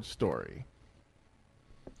straightforward story.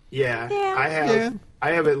 Yeah. I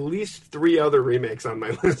have at least 3 other remakes on my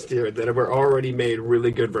list here that were already made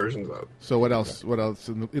really good versions of. So what else? What else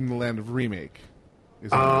in the land of remake?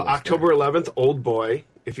 October 11th, Old Boy.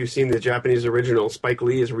 If you've seen the Japanese original, Spike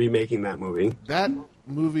Lee is remaking that movie. That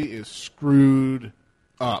movie is screwed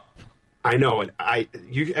up. I know it.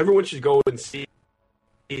 Everyone should go and see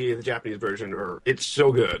the Japanese version, or it's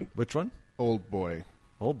so good. Which one? Old Boy.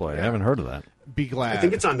 Old Boy. I haven't heard of that. Be glad. I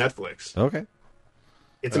think it's on Netflix. Okay.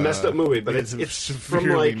 It's a messed up movie, but it's from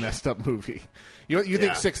severely like messed up movie. You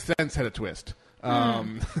think Sixth Sense had a twist?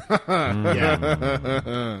 Apparently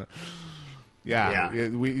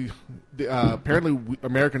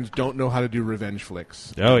Americans don't know how to do revenge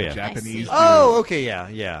flicks. Oh yeah, Japanese. Oh, okay,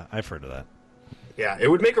 yeah. I've heard of that. Yeah, it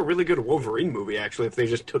would make a really good Wolverine movie actually if they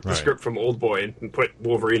just took the script from Old Boy and put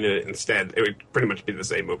Wolverine in it instead. It would pretty much be the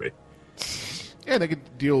same movie. Yeah, they could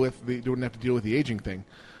they wouldn't have to deal with the aging thing.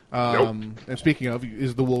 Nope. And speaking of,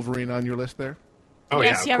 is the Wolverine on your list there? Oh,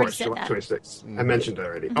 yes, yeah, you of course. already said that. 26. I mentioned it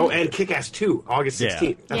already. Oh, and Kick-Ass 2, August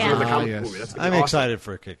 16th. That's another comic movie. That's I'm excited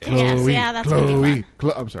for Kick-Ass. That's going to be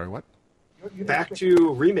fun. I'm sorry, what? Back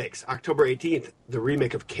to remakes. October 18th, the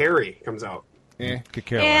remake of Carrie comes out. Could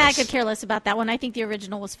care Yeah, I less. could care less about that one. I think the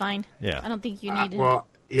original was fine. Yeah. I don't think you need Well,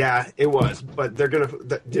 yeah, it was. But they're going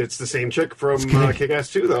to... It's the same chick from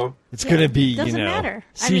Kick-Ass 2, though. It's going to be, doesn't matter.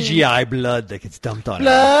 CGI blood that gets dumped on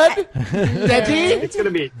Blood? Daddy? It's going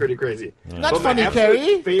to be pretty crazy. Not but funny, my Carrie.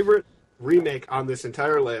 absolute favorite remake on this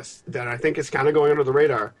entire list that I think is kind of going under the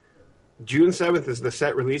radar, June 7th is the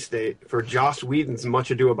set release date for Joss Whedon's Much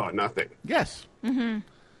Ado About Nothing. Yes. Mm-hmm.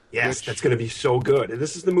 Yes, that's going to be so good. And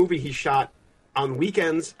this is the movie he shot on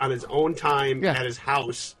weekends on his own time at his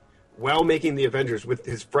house while making the Avengers with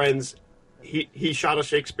his friends. He shot a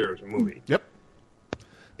Shakespeare movie. Yep.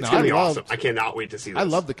 It's going to be awesome. I cannot wait to see this. I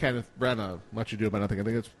love the Kenneth Branagh Much Ado About Nothing. I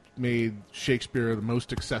think it's made Shakespeare the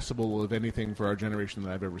most accessible of anything for our generation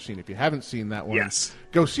that I've ever seen. If you haven't seen that one,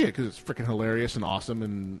 go see it because it's freaking hilarious and awesome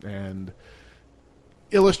and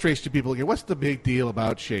illustrates to people, okay, what's the big deal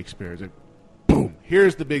about Shakespeare? It's like, boom,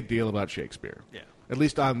 here's the big deal about Shakespeare. Yeah. At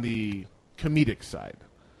least on the comedic side.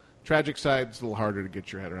 Tragic side is a little harder to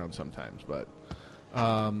get your head around sometimes, but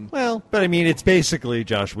Well, but I mean, it's basically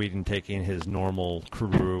Josh Whedon taking his normal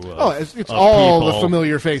crew of it's all the people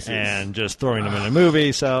familiar faces. and just throwing them in a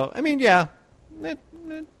movie. So, I mean, yeah. I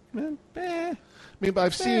mean, but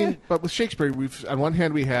I've seen, but with Shakespeare, on one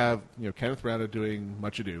hand we have Kenneth Branagh doing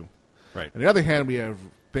Much Ado, Right. On the other hand, we have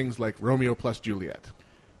things like Romeo plus Juliet,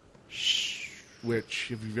 which,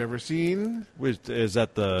 if you've ever seen, Is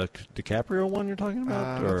that the DiCaprio one you're talking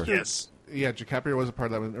about? or? Yes. Yeah, DiCaprio was a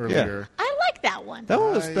part of that one earlier. I like that one. That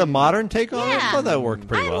one was the modern take on it. I thought that worked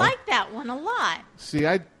pretty I well. like that one a lot. See,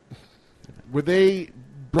 where they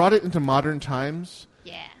brought it into modern times,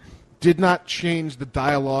 Yeah. did not change the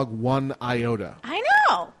dialogue one iota. I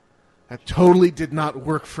know. That totally did not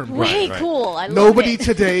work for me. Way cool. I love Nobody it.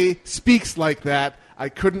 today speaks like that. I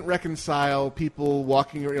couldn't reconcile people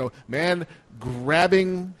walking, man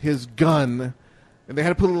grabbing his gun, and they had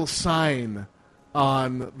to put a little sign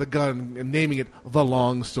on the gun and naming it the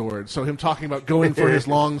long sword. So him talking about going for his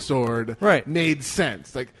long sword made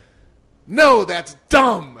sense. Like, no, that's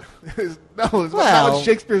dumb. It's not what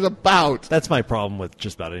Shakespeare's about. That's my problem with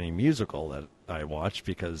just about any musical that I watch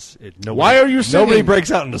because Why are you singing? Nobody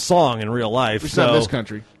breaks out into song in real life. It's so, not in this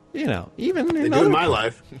country. Even They do in my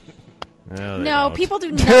life. No, people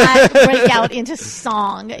do not break out into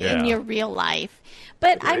song in Yeah. your real life.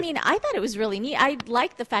 But, I mean, I thought it was really neat. I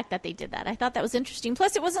liked the fact that they did that. I thought that was interesting.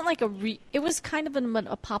 Plus, it wasn't like it was kind of an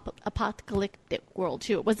apocalyptic world,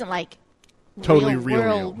 too. It wasn't like Totally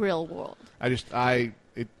real real. world.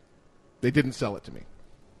 They didn't sell it to me.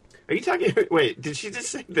 Are you talking? Wait, did she just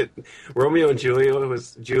say that Romeo and Juliet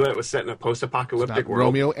was set in a post-apocalyptic world?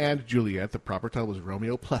 Romeo and Juliet. The proper title was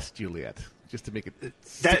Romeo plus Juliet, just to make it.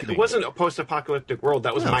 That wasn't a post-apocalyptic world.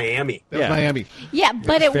 That was Miami. That was Miami. Yeah,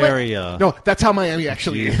 but it was no. That's how Miami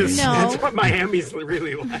actually is. No. That's what Miami's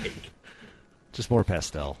really like. Just more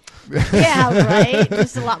pastel. Yeah, right.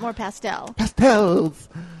 Just a lot more pastel. Pastels.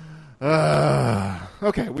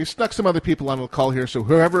 Okay, we've snuck some other people on the call here, so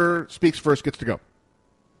whoever speaks first gets to go.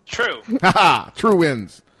 True. Haha, True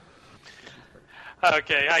wins.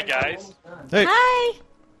 Okay, hi guys. Hey. Hi.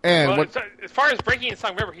 And Well, as far as breaking a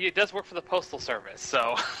song, remember he does work for the Postal Service,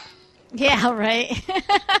 so. Yeah, right.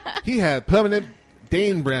 he had permanent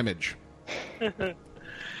Dane Bramage.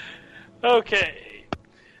 Okay.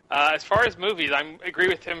 As far as movies, I agree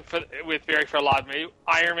with him with Barry for a lot of me.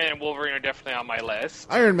 Iron Man and Wolverine are definitely on my list.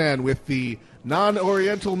 Iron Man with the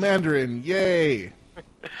non-Oriental Mandarin. Yay.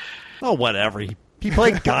 Oh, whatever. He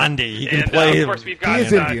played Gandhi. He can And play. of course, we've got, He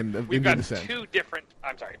is Indian, of we've Indian got descent. two different.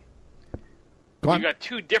 I'm sorry. Go on. We've got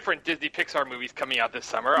two different Disney Pixar movies coming out this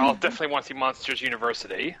summer. I'll definitely want to see Monsters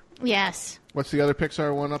University. Yes. What's the other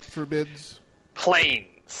Pixar one up for bids?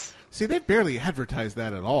 Planes. See, they barely advertise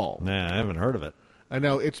that at all. Nah, I haven't heard of it. I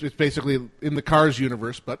know it's basically in the Cars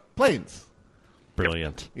universe, but planes.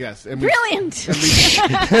 Brilliant. Yes, and Brilliant.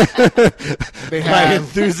 they My have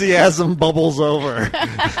enthusiasm bubbles over.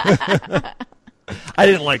 I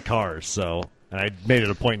didn't like Cars, so and I made it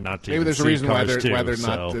a point not to. maybe even there's a see reason why Cars they're 2, not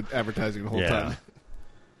so. advertising the whole Yeah. time.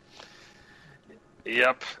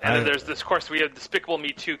 Yep. And then there's this, of course, we have Despicable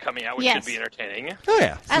Me 2 coming out, which Yes. should be entertaining. Oh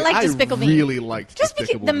yeah. I like Despicable Me. really liked Just because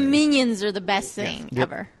Despicable the Me. Minions are the best thing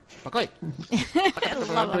ever. Okay. I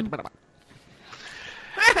love them.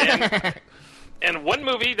 And one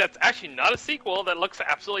movie that's actually not a sequel that looks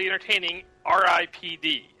absolutely entertaining,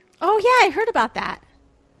 R.I.P.D. Oh, yeah, I heard about that.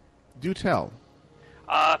 Do tell.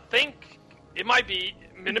 Think it might be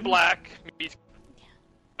Men in Black meets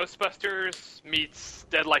Ghostbusters meets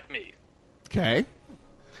Dead Like Me. Okay.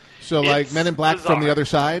 So, like It's Men in Black from the bizarre. other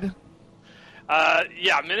side?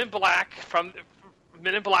 Yeah, Men in Black from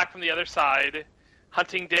the other side,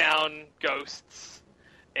 hunting down ghosts.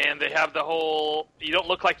 And they have the whole, you don't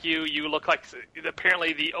look like you look like,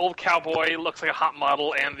 apparently the old cowboy looks like a hot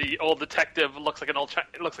model, and the old detective looks like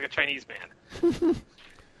a Chinese man.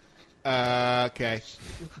 Okay.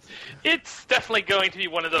 It's definitely going to be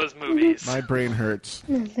one of those movies. My brain hurts.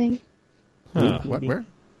 Nothing. Huh. What? Where?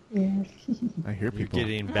 Yes. I hear people.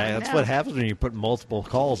 Getting back. That's what happens when you put multiple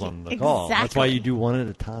calls on the call. That's why Exactly. you do one at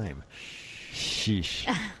a time. Sheesh.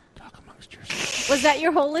 Talk amongst yourselves. Was that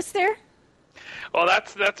your whole list there? Well,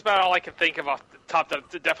 that's about all I can think of off the top.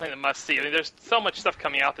 That's definitely the must see. I mean, there's so much stuff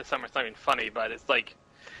coming out this summer. It's not even funny, but it's like,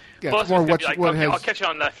 Yeah, most it's more of it's gonna be what like, has. okay, I'll catch you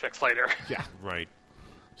on Netflix later. Yeah. Right.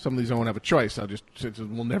 Some of these won't have a choice.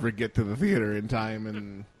 We'll never get to the theater in time, and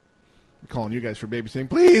I'm calling you guys for babysitting.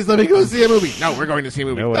 Please let me go see a movie. No, we're going to see a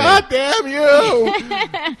movie. No way. God damn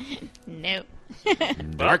you! No.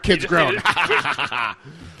 Our kid's grown.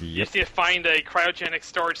 You just need to find a cryogenic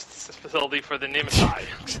storage facility for the Nemesis.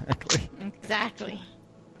 Exactly. Exactly.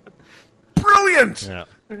 Brilliant! Yeah.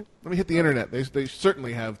 Let me hit the internet. They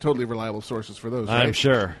certainly have totally reliable sources for those, right? I'm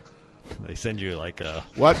sure. They send you like a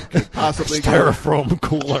what could possibly styrofoam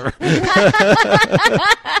cooler.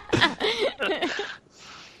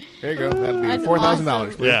 There you go. That'd be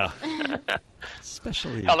 $4,000. Yeah.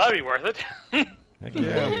 Especially. Hell, that'd be worth it.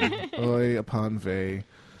 Yeah. Oy upon vey.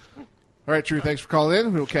 All right, Drew, thanks for calling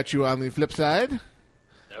in. We'll catch you on the flip side.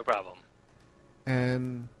 No problem.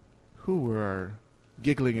 And who were our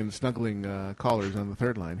giggling and snuggling callers on the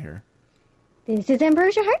third line here? This is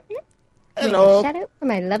Ambrosia Hart. Hello. Shout out for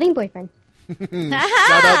my loving boyfriend.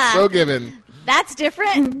 Shout out so given. That's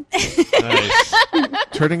different. Nice.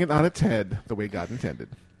 Turning it on its head the way God intended.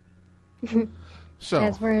 So,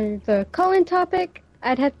 As for the call-in topic,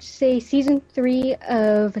 I'd have to say season 3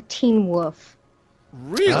 of Teen Wolf.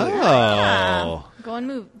 really? Oh. Going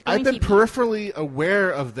move. I've going been TV. peripherally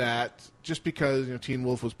aware of that just because Teen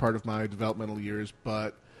Wolf was part of my developmental years,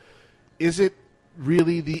 but is it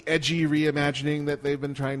really the edgy reimagining that they've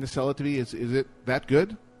been trying to sell it to be? Is it that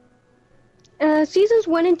good? Seasons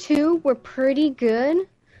 1 and 2 were pretty good.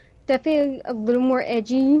 Definitely a little more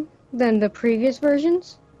edgy than the previous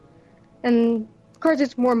versions. And, of course,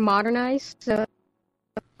 it's more modernized, so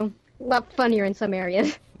a lot funnier in some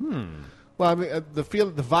areas. Well, I mean, the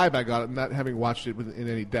vibe I got, not having watched it in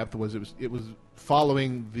any depth, was it was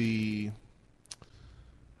following the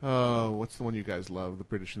what's the one you guys love, the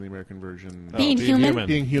British and the American version? Being Human?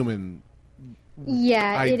 Being Human.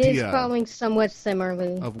 Yeah, it is Idea following somewhat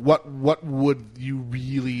similarly. Of what would you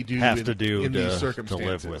really do Have to do in to- these to circumstances?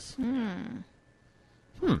 live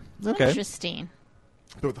with. Okay. Interesting.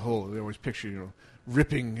 But with the whole, they always picture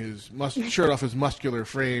ripping his shirt off his muscular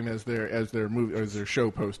frame as their movie or as their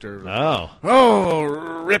show poster. Oh,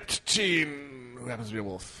 ripped teen who happens to be a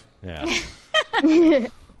wolf. yeah.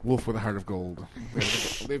 Wolf with a heart of gold.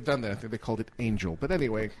 They've done that. I think they called it Angel. But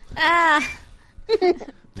anyway,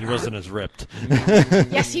 He wasn't as ripped.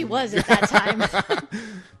 Yes, he was at that time.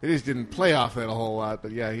 they just didn't play off that a whole lot.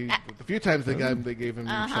 But yeah, the few times they gave him.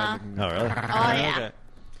 Oh, really? Oh, yeah. Okay.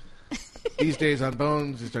 These days on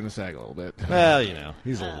Bones, he's starting to sag a little bit. Well,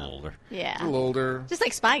 he's a little older. Yeah. A little older. Just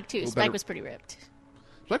like Spike, too. little Spike better. was pretty ripped.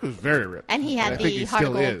 Spike was very ripped. And he had I think the he heart of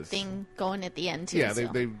still gold is. thing going at the end, too. Yeah, so.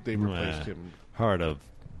 they replaced him. Heart of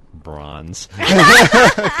bronze.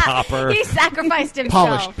 Copper. He sacrificed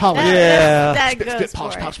himself. Polished. Yeah. That Spit, goes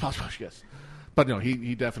polish, yes. But no,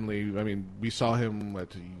 he definitely, I mean, we saw him,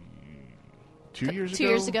 2 years ago? 2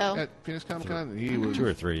 years ago. At Phoenix Comic Con, and he was 2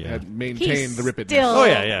 or 3, yeah. had maintained He's the rippedness. still Oh,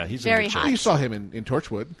 yeah. He's very in good hot. shape. You saw him in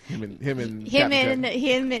Torchwood. Him and Him Captain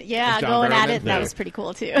and yeah, John going at Barrowman. it. That Yeah. was pretty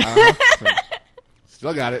cool, too. So,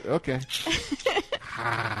 still got it. Okay.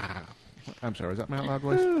 I'm sorry. Was that my out loud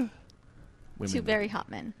voice? Women, Two very hot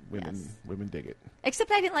men. women, Yes. women dig it.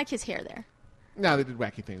 Except I didn't like his hair there. No, they did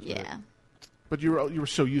wacky things. With Yeah. it. But you were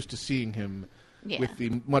so used to seeing him Yeah. with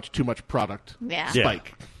the too much product. Yeah.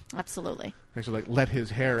 Spike. Absolutely. Actually, let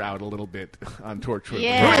his hair out a little bit on Torchwood.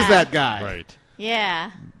 Yeah. Who is that guy? Right.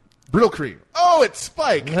 Yeah. Brill Cream. Oh, it's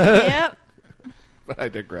Spike. Yep. But I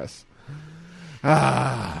digress.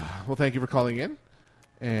 Well, thank you for calling in,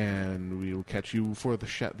 and we will catch you for the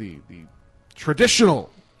traditional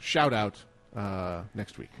shout out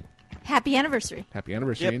next week. Happy anniversary. Happy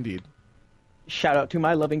anniversary, Yep. indeed. Shout out to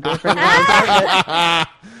my loving girlfriend.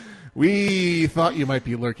 We thought you might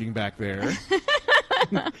be lurking back there.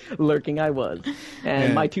 Lurking I was.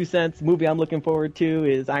 And my 2 cents movie I'm looking forward to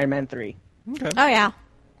is Iron Man 3. Okay. Oh, yeah.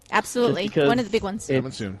 Absolutely. Just because One of the big ones.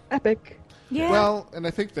 Coming soon. Epic. Yeah. Well, and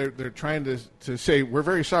I think they're trying to say we're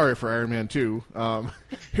very sorry for Iron Man 2.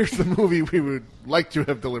 Here's the movie we would like to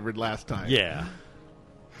have delivered last time. Yeah.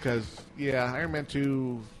 Because Iron Man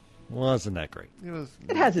 2 wasn't that great.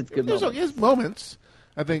 It has its good moments. It has moments.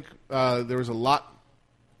 I think there was a lot.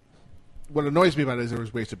 What annoys me about it is there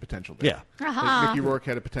was wasted potential there. Yeah. Uh-huh. Mickey Rourke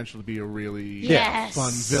had a potential to be a really Yes.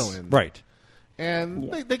 fun villain. Right. And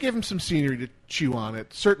they gave him some scenery to chew on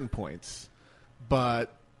at certain points,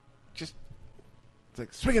 but just it's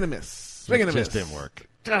like swing and a miss. Swing and a miss. Just didn't work.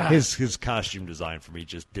 Ah. His costume design for me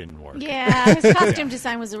just didn't work. Yeah, his costume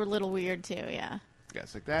design was a little weird, too, yeah. Yeah,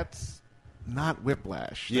 it's like that's not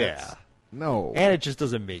Whiplash. Yeah. That's- no. And it just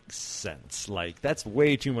doesn't make sense. Like, that's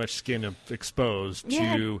way too much skin exposed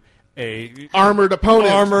to a armored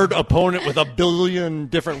opponent with a billion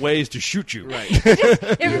different ways to shoot you. Right.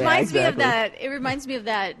 It reminds me of that. It reminds me of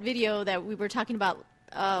that video that we were talking about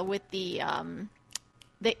with the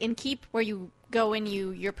Inkeep, where you go and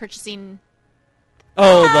you're purchasing.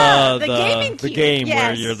 Oh, the gaming the keep. game Yes.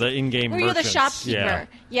 where you're the in-game where you're the merchants. shopkeeper.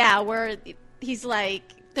 Yeah, where he's like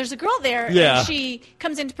there's a girl there, Yeah. and she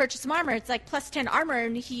comes in to purchase some armor. It's like plus 10 armor,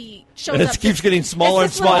 and he shows And up. it keeps getting smaller and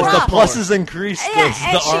it's this little smaller. As the rock. pluses increase, Yeah, the and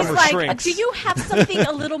she's armor like, shrinks. do you have something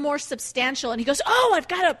a little more substantial? And he goes, oh, I've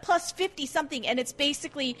got a plus 50 something, and it's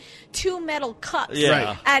basically 2 metal cups.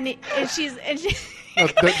 Yeah. Right. And she's... And she, No,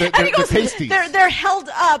 they're and he goes, pasties. they're held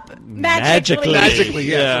up magically. Magically,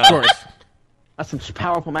 yes, Yeah. of course. That's some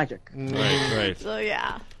powerful magic. Right. So,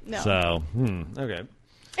 yeah. No. So, okay.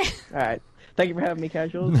 All right. Thank you for having me,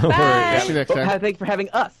 Casuals. No worries. Bye. See you next time. Thank you for having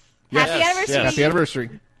us. Happy Yes, anniversary. yes. Happy anniversary.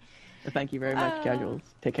 Thank you very much, Casuals.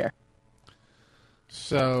 Take care.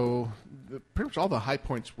 So, pretty much all the high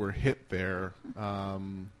points were hit there.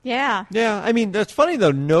 Yeah. Yeah, I mean, that's funny,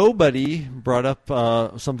 though. Nobody brought up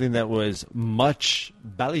something that was much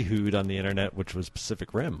ballyhooed on the internet, which was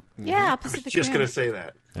Pacific Rim. Yeah, I Pacific was just Rim. going to say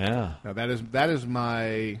that. Yeah. Now that is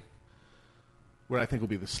my what I think will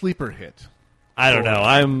be the sleeper hit. I don't know.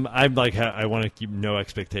 I'm like, I want to keep no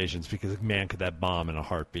expectations because, man, could that bomb in a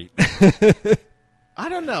heartbeat. I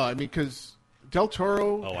don't know. I mean, because Del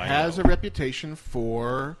Toro I has know. a reputation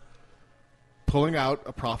for pulling out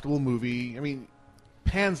a profitable movie. I mean,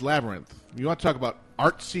 Pan's Labyrinth. You want to talk about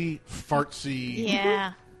artsy, fartsy,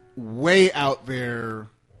 Yeah. way out there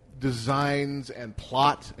designs and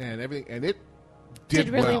plot and everything, and it did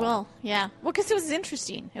really well. Yeah. Well, because it was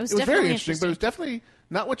interesting. It was It was definitely very interesting, but it was definitely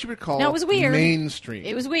not what you would call No, it was weird. mainstream.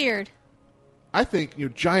 It was weird. I think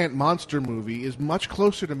giant monster movie is much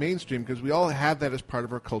closer to mainstream because we all have that as part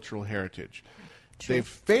of our cultural heritage. They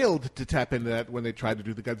failed to tap into that when they tried to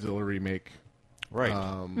do the Godzilla remake. Right.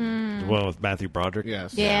 The one with Matthew Broderick?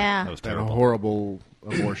 Yes. Yeah. That was That terrible. horrible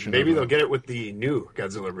abortion. Maybe of they'll a- get it with the new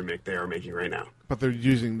Godzilla remake they are making right now. But they're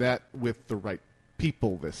using that with the right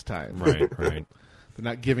people this time. Right. They're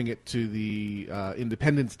not giving it to the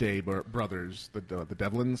Independence Day brothers, the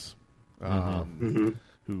Devlins,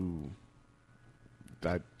 who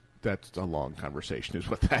that's a long conversation, is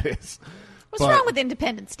what that is. What's wrong with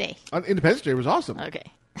Independence Day? Independence Day was awesome. Okay.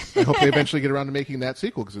 I hope they eventually get around to making that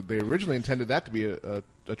sequel because they originally intended that to be a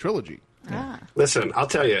trilogy. Ah. Listen, I'll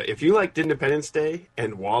tell you, if you liked Independence Day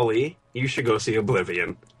and Wall-E, you should go see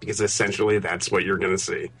Oblivion because essentially that's what you're going to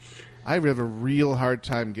see. I have a real hard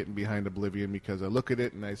time getting behind Oblivion because I look at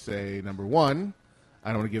it and I say, number one, I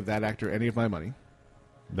don't want to give that actor any of my money.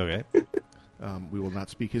 Okay. We will not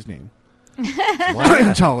speak his name. Why?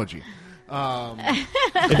 Scientology.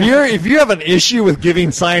 If you have an issue with giving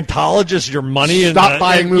Scientologists your money, Stop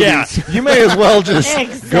buying movies. Yeah, you may as well just go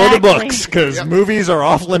to Exactly. books because movies are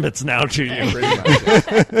off limits now to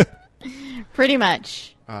you. Pretty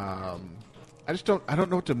much. I don't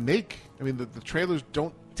know what to make. I mean, the trailers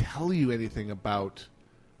don't tell you anything about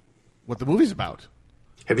what the movie's about.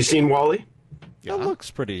 Have you seen Wall-E? It looks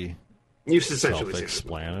pretty You've essentially seen it.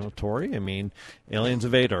 self-explanatory. I mean, aliens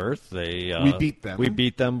invade Earth. They We beat them. We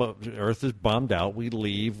beat them, but Earth is bombed out. We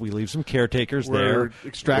leave. We leave some caretakers We're there.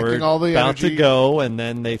 extracting We're all the about energy. to go, and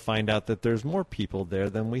then they find out that there's more people there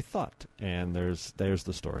than we thought. And there's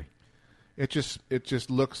the story. It just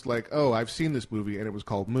looks like, oh, I've seen this movie and it was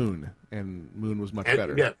called Moon, and Moon was much And,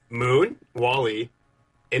 better. yeah, Moon, Wall-E,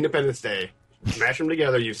 Independence Day. Smash them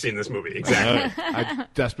together, you've seen this movie. Exactly. I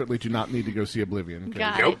desperately do not need to go see Oblivion.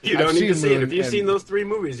 Got Nope, you I've don't need to seen see it. Moon If you've and- seen those three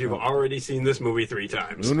movies, you've already seen this movie 3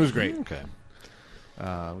 times. Moon was great. Okay.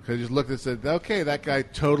 Because I just looked and said, okay, that guy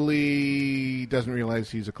totally doesn't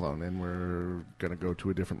realize he's a clone, and we're going to go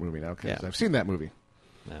to a different movie now because Yeah. I've seen that movie.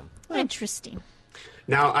 Yeah. Interesting.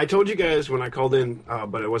 Now, I told you guys when I called in,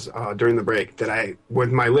 but it was during the break, that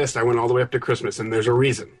with my list, I went all the way up to Christmas, and there's a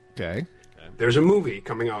reason. Okay. There's a movie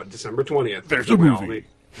coming out December 20th. There's that a we all movie.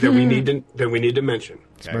 need- that we need to mention.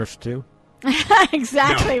 Smurfs 2?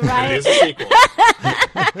 Exactly No, right. It is a sequel.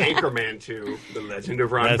 Anchorman 2: The Legend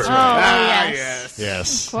of Ron That's Burgundy. right. yes.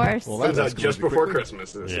 Yes. Of course. Well, Comes that's out just going before quickly.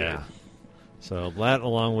 Christmas this Yeah. year. So that,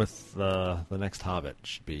 along with the next Hobbit,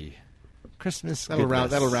 should be Christmas. That'll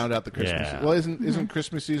goodness. round out the Christmas. Yeah. Well, isn't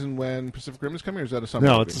Christmas season when Pacific Rim is coming, or is that a summer?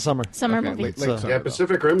 No, movie? it's a summer. Summer Okay, movie. late So- summer, Yeah, though.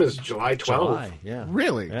 Pacific Rim is July 12th. July, yeah.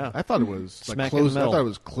 Really? Yeah. I thought it was Smack in the I middle. thought it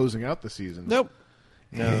was closing out the season. Nope.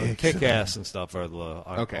 No, Excellent. Kick-Ass and stuff are the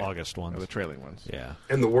Okay. August ones. Oh, the trailing ones. Yeah.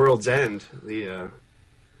 And The World's End, the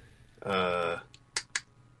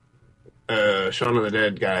Shaun of the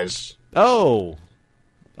Dead guys. Oh.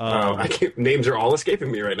 Names are all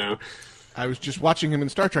escaping me right now. I was just watching him in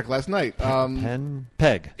Star Trek last night.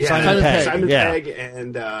 Peg. Yeah, Simon Pegg. Simon yeah. Pegg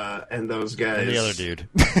and those guys. And the other dude.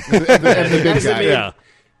 and the big Guys that guy. made Yeah.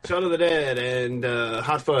 Shaun of the Dead and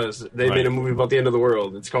Hot Fuzz. They Right. made a movie about the end of the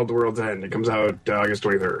world. It's called The World's End. It comes out August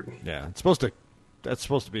 23rd. Yeah. That's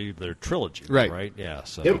supposed to be their trilogy, Right. right? Yeah.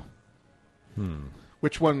 So. Yep.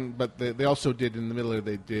 Which one? But they also did in the middle.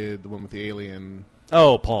 They did the one with the alien.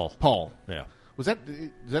 Oh, Paul. Paul. Yeah. Is that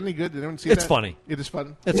any good? Did anyone see It's that? funny. It is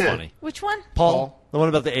fun. It's funny. Which one? Paul. The one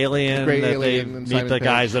about the alien. The gray that alien they and meet Simon the Pegg.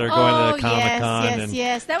 guys that are going to the yes, Comic-Con. yes, and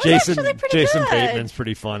yes. That was Jason, actually pretty Jason good. Bateman's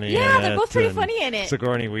pretty funny. Yeah, in they're it, both pretty and funny in it.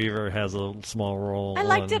 Sigourney Weaver has a small role. I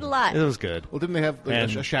liked it a lot. It was good. Well, didn't they have like,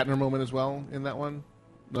 And- a Shatner moment as well in that one?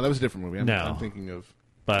 No, that was a different movie. I'm thinking of.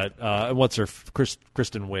 But what's her?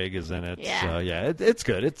 Kristen Wiig is in it. Yeah. It's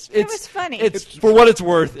good. It was funny. It's for what it's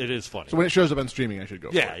worth. It is funny. So when it shows up on streaming, I should go.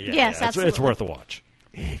 Yeah, for it. yeah, Yes, yeah. absolutely. It's worth a watch.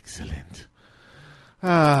 Excellent.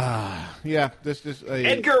 Yeah. This is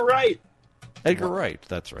Edgar Wright. Edgar Wright.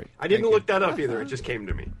 That's right. I didn't look that up either. It just came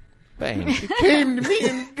to me. Bang. It came to me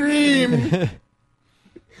in a dream.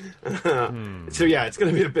 So yeah, it's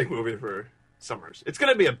going to be a big movie for Summers. It's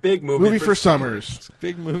going to be a big movie for Summers.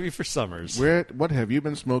 Big movie for Summers. What have you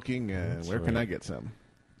been smoking? Where can I get some?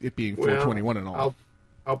 It being 421 and all.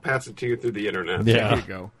 I'll pass it to you through the internet. There you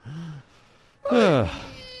go.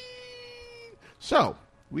 So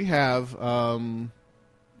we have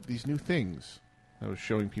these new things I was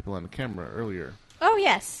showing people on the camera earlier. Oh,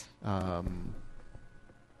 yes.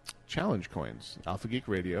 Challenge coins. Alpha Geek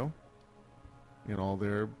Radio in all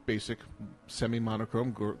their basic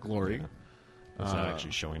semi-monochrome glory. It's not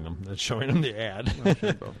actually showing them. It's showing them the ad.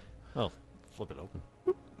 Oh, flip it open.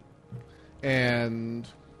 And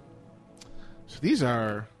so these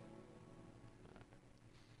are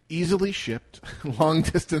easily shipped long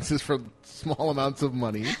distances for small amounts of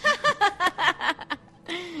money.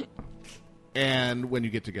 And when you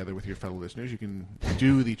get together with your fellow listeners, you can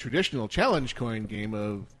do the traditional challenge coin game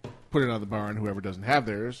of put it on the bar, and whoever doesn't have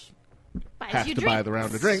theirs has to buy the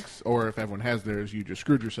round of drinks. Or if everyone has theirs, you just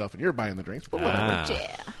screwed yourself and you're buying the drinks. But whatever.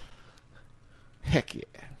 Yeah. Heck yeah.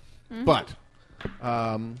 Mm-hmm. But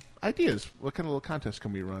ideas. What kind of little contest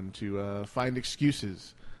can we run to find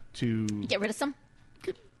excuses to Get rid of some?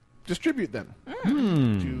 distribute them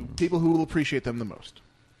to people who will appreciate them the most?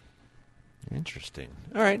 Interesting.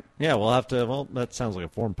 All right. Yeah, we'll have to. Well, that sounds like a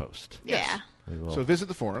forum post. Yeah. We will. So visit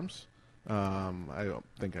the forums. I don't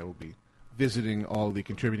think I will be visiting all the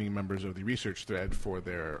contributing members of the research thread for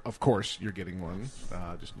their. Of course, you're getting one.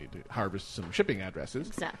 Just need to harvest some shipping addresses.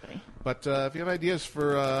 Exactly. But if you have ideas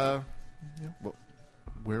for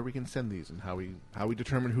where we can send these and how we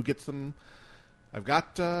determine who gets them, I've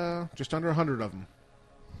got just under 100 of them.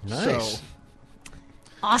 Nice. So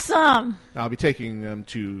Awesome. I'll be taking them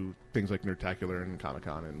to things like Nerdtacular and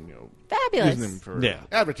Comic-Con and Fabulous. using them for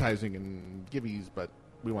advertising and gibbies, but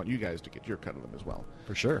we want you guys to get your cut of them as well.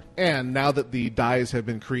 For sure. And now that the dies have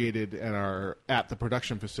been created and are at the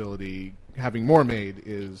production facility, having more made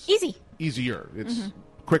is easier. It's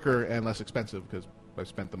quicker and less expensive because I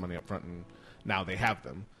spent the money up front and now they have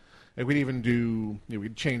them. And we'd even do,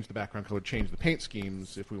 we'd change the background color, change the paint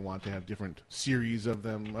schemes if we want to have different series of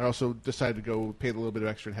them. I also decided to go pay a little bit of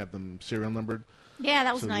extra and have them serial numbered. Yeah,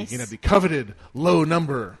 that was so nice. You can have the coveted low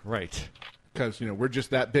number. Right. Because, we're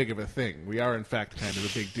just that big of a thing. We are, in fact, kind of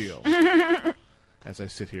a big deal. As I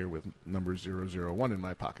sit here with number 001 in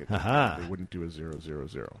my pocket. They wouldn't do a 000.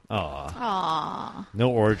 Aww. No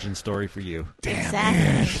origin story for you.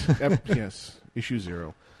 Damn it. Yes, issue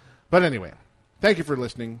 0. But anyway, thank you for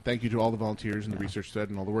listening. Thank you to all the volunteers in the research thread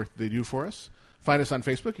and all the work that they do for us. Find us on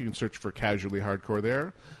Facebook. You can search for Casually Hardcore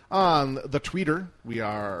there. On the Twitter, we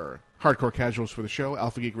are Hardcore Casuals for the show,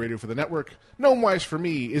 Alpha Geek Radio for the network, Gnomewise for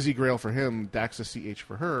me, Izzy Grail for him, Daxa CH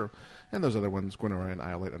for her, and those other ones, Gwen Orion,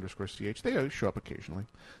 Iolite_CH. They show up occasionally.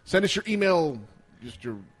 Send us your email, just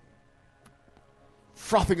your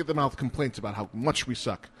frothing at the mouth complaints about how much we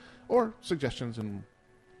suck, or suggestions and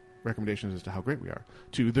recommendations as to how great we are,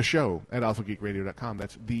 to the show at alphageekradio.com.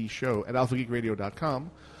 That's the show at alphageekradio.com.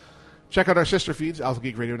 Check out our sister feeds, Alpha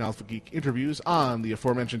Geek Radio and Alpha Geek Interviews, on the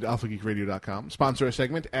aforementioned alphageekradio.com. Sponsor a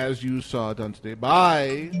segment, as you saw done today,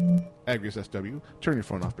 by Agrius SW. Turn your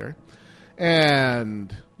phone off, Barry.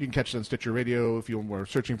 And you can catch it on Stitcher Radio if you were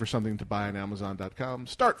searching for something to buy on Amazon.com.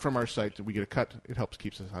 Start from our site. We get a cut. It helps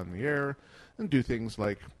keeps us on the air. And do things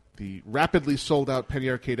like the rapidly sold-out Penny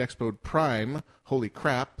Arcade Expo Prime. Holy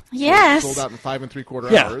crap. Yes. Sold out in 5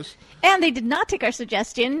 3/4 hours. And they did not take our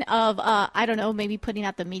suggestion of, I don't know, maybe putting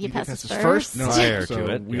out the media passes first. No, Prior so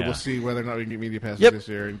to it, we will see whether or not we can get media passes Yep. this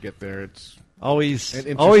year and get there. It's Always an a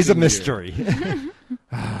interesting mystery.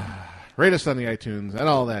 Rate us on the iTunes and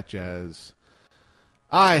all that jazz.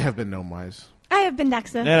 I have been Gnomewise. I have been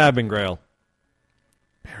Daxa. And I've been Grail.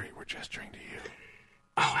 Barry, we're gesturing to you.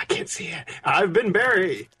 Oh, I can't see it. I've been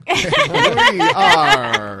Barry. We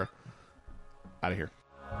are out of here.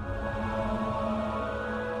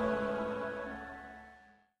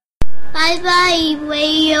 Bye-bye,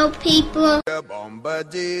 radio people.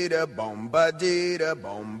 Bombadita, bombadita,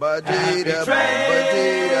 bombadita, bombadita,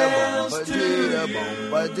 bombadita,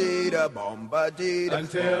 bombadita, bombadita,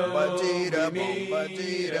 bombadita,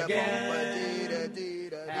 bombadita, bombadita.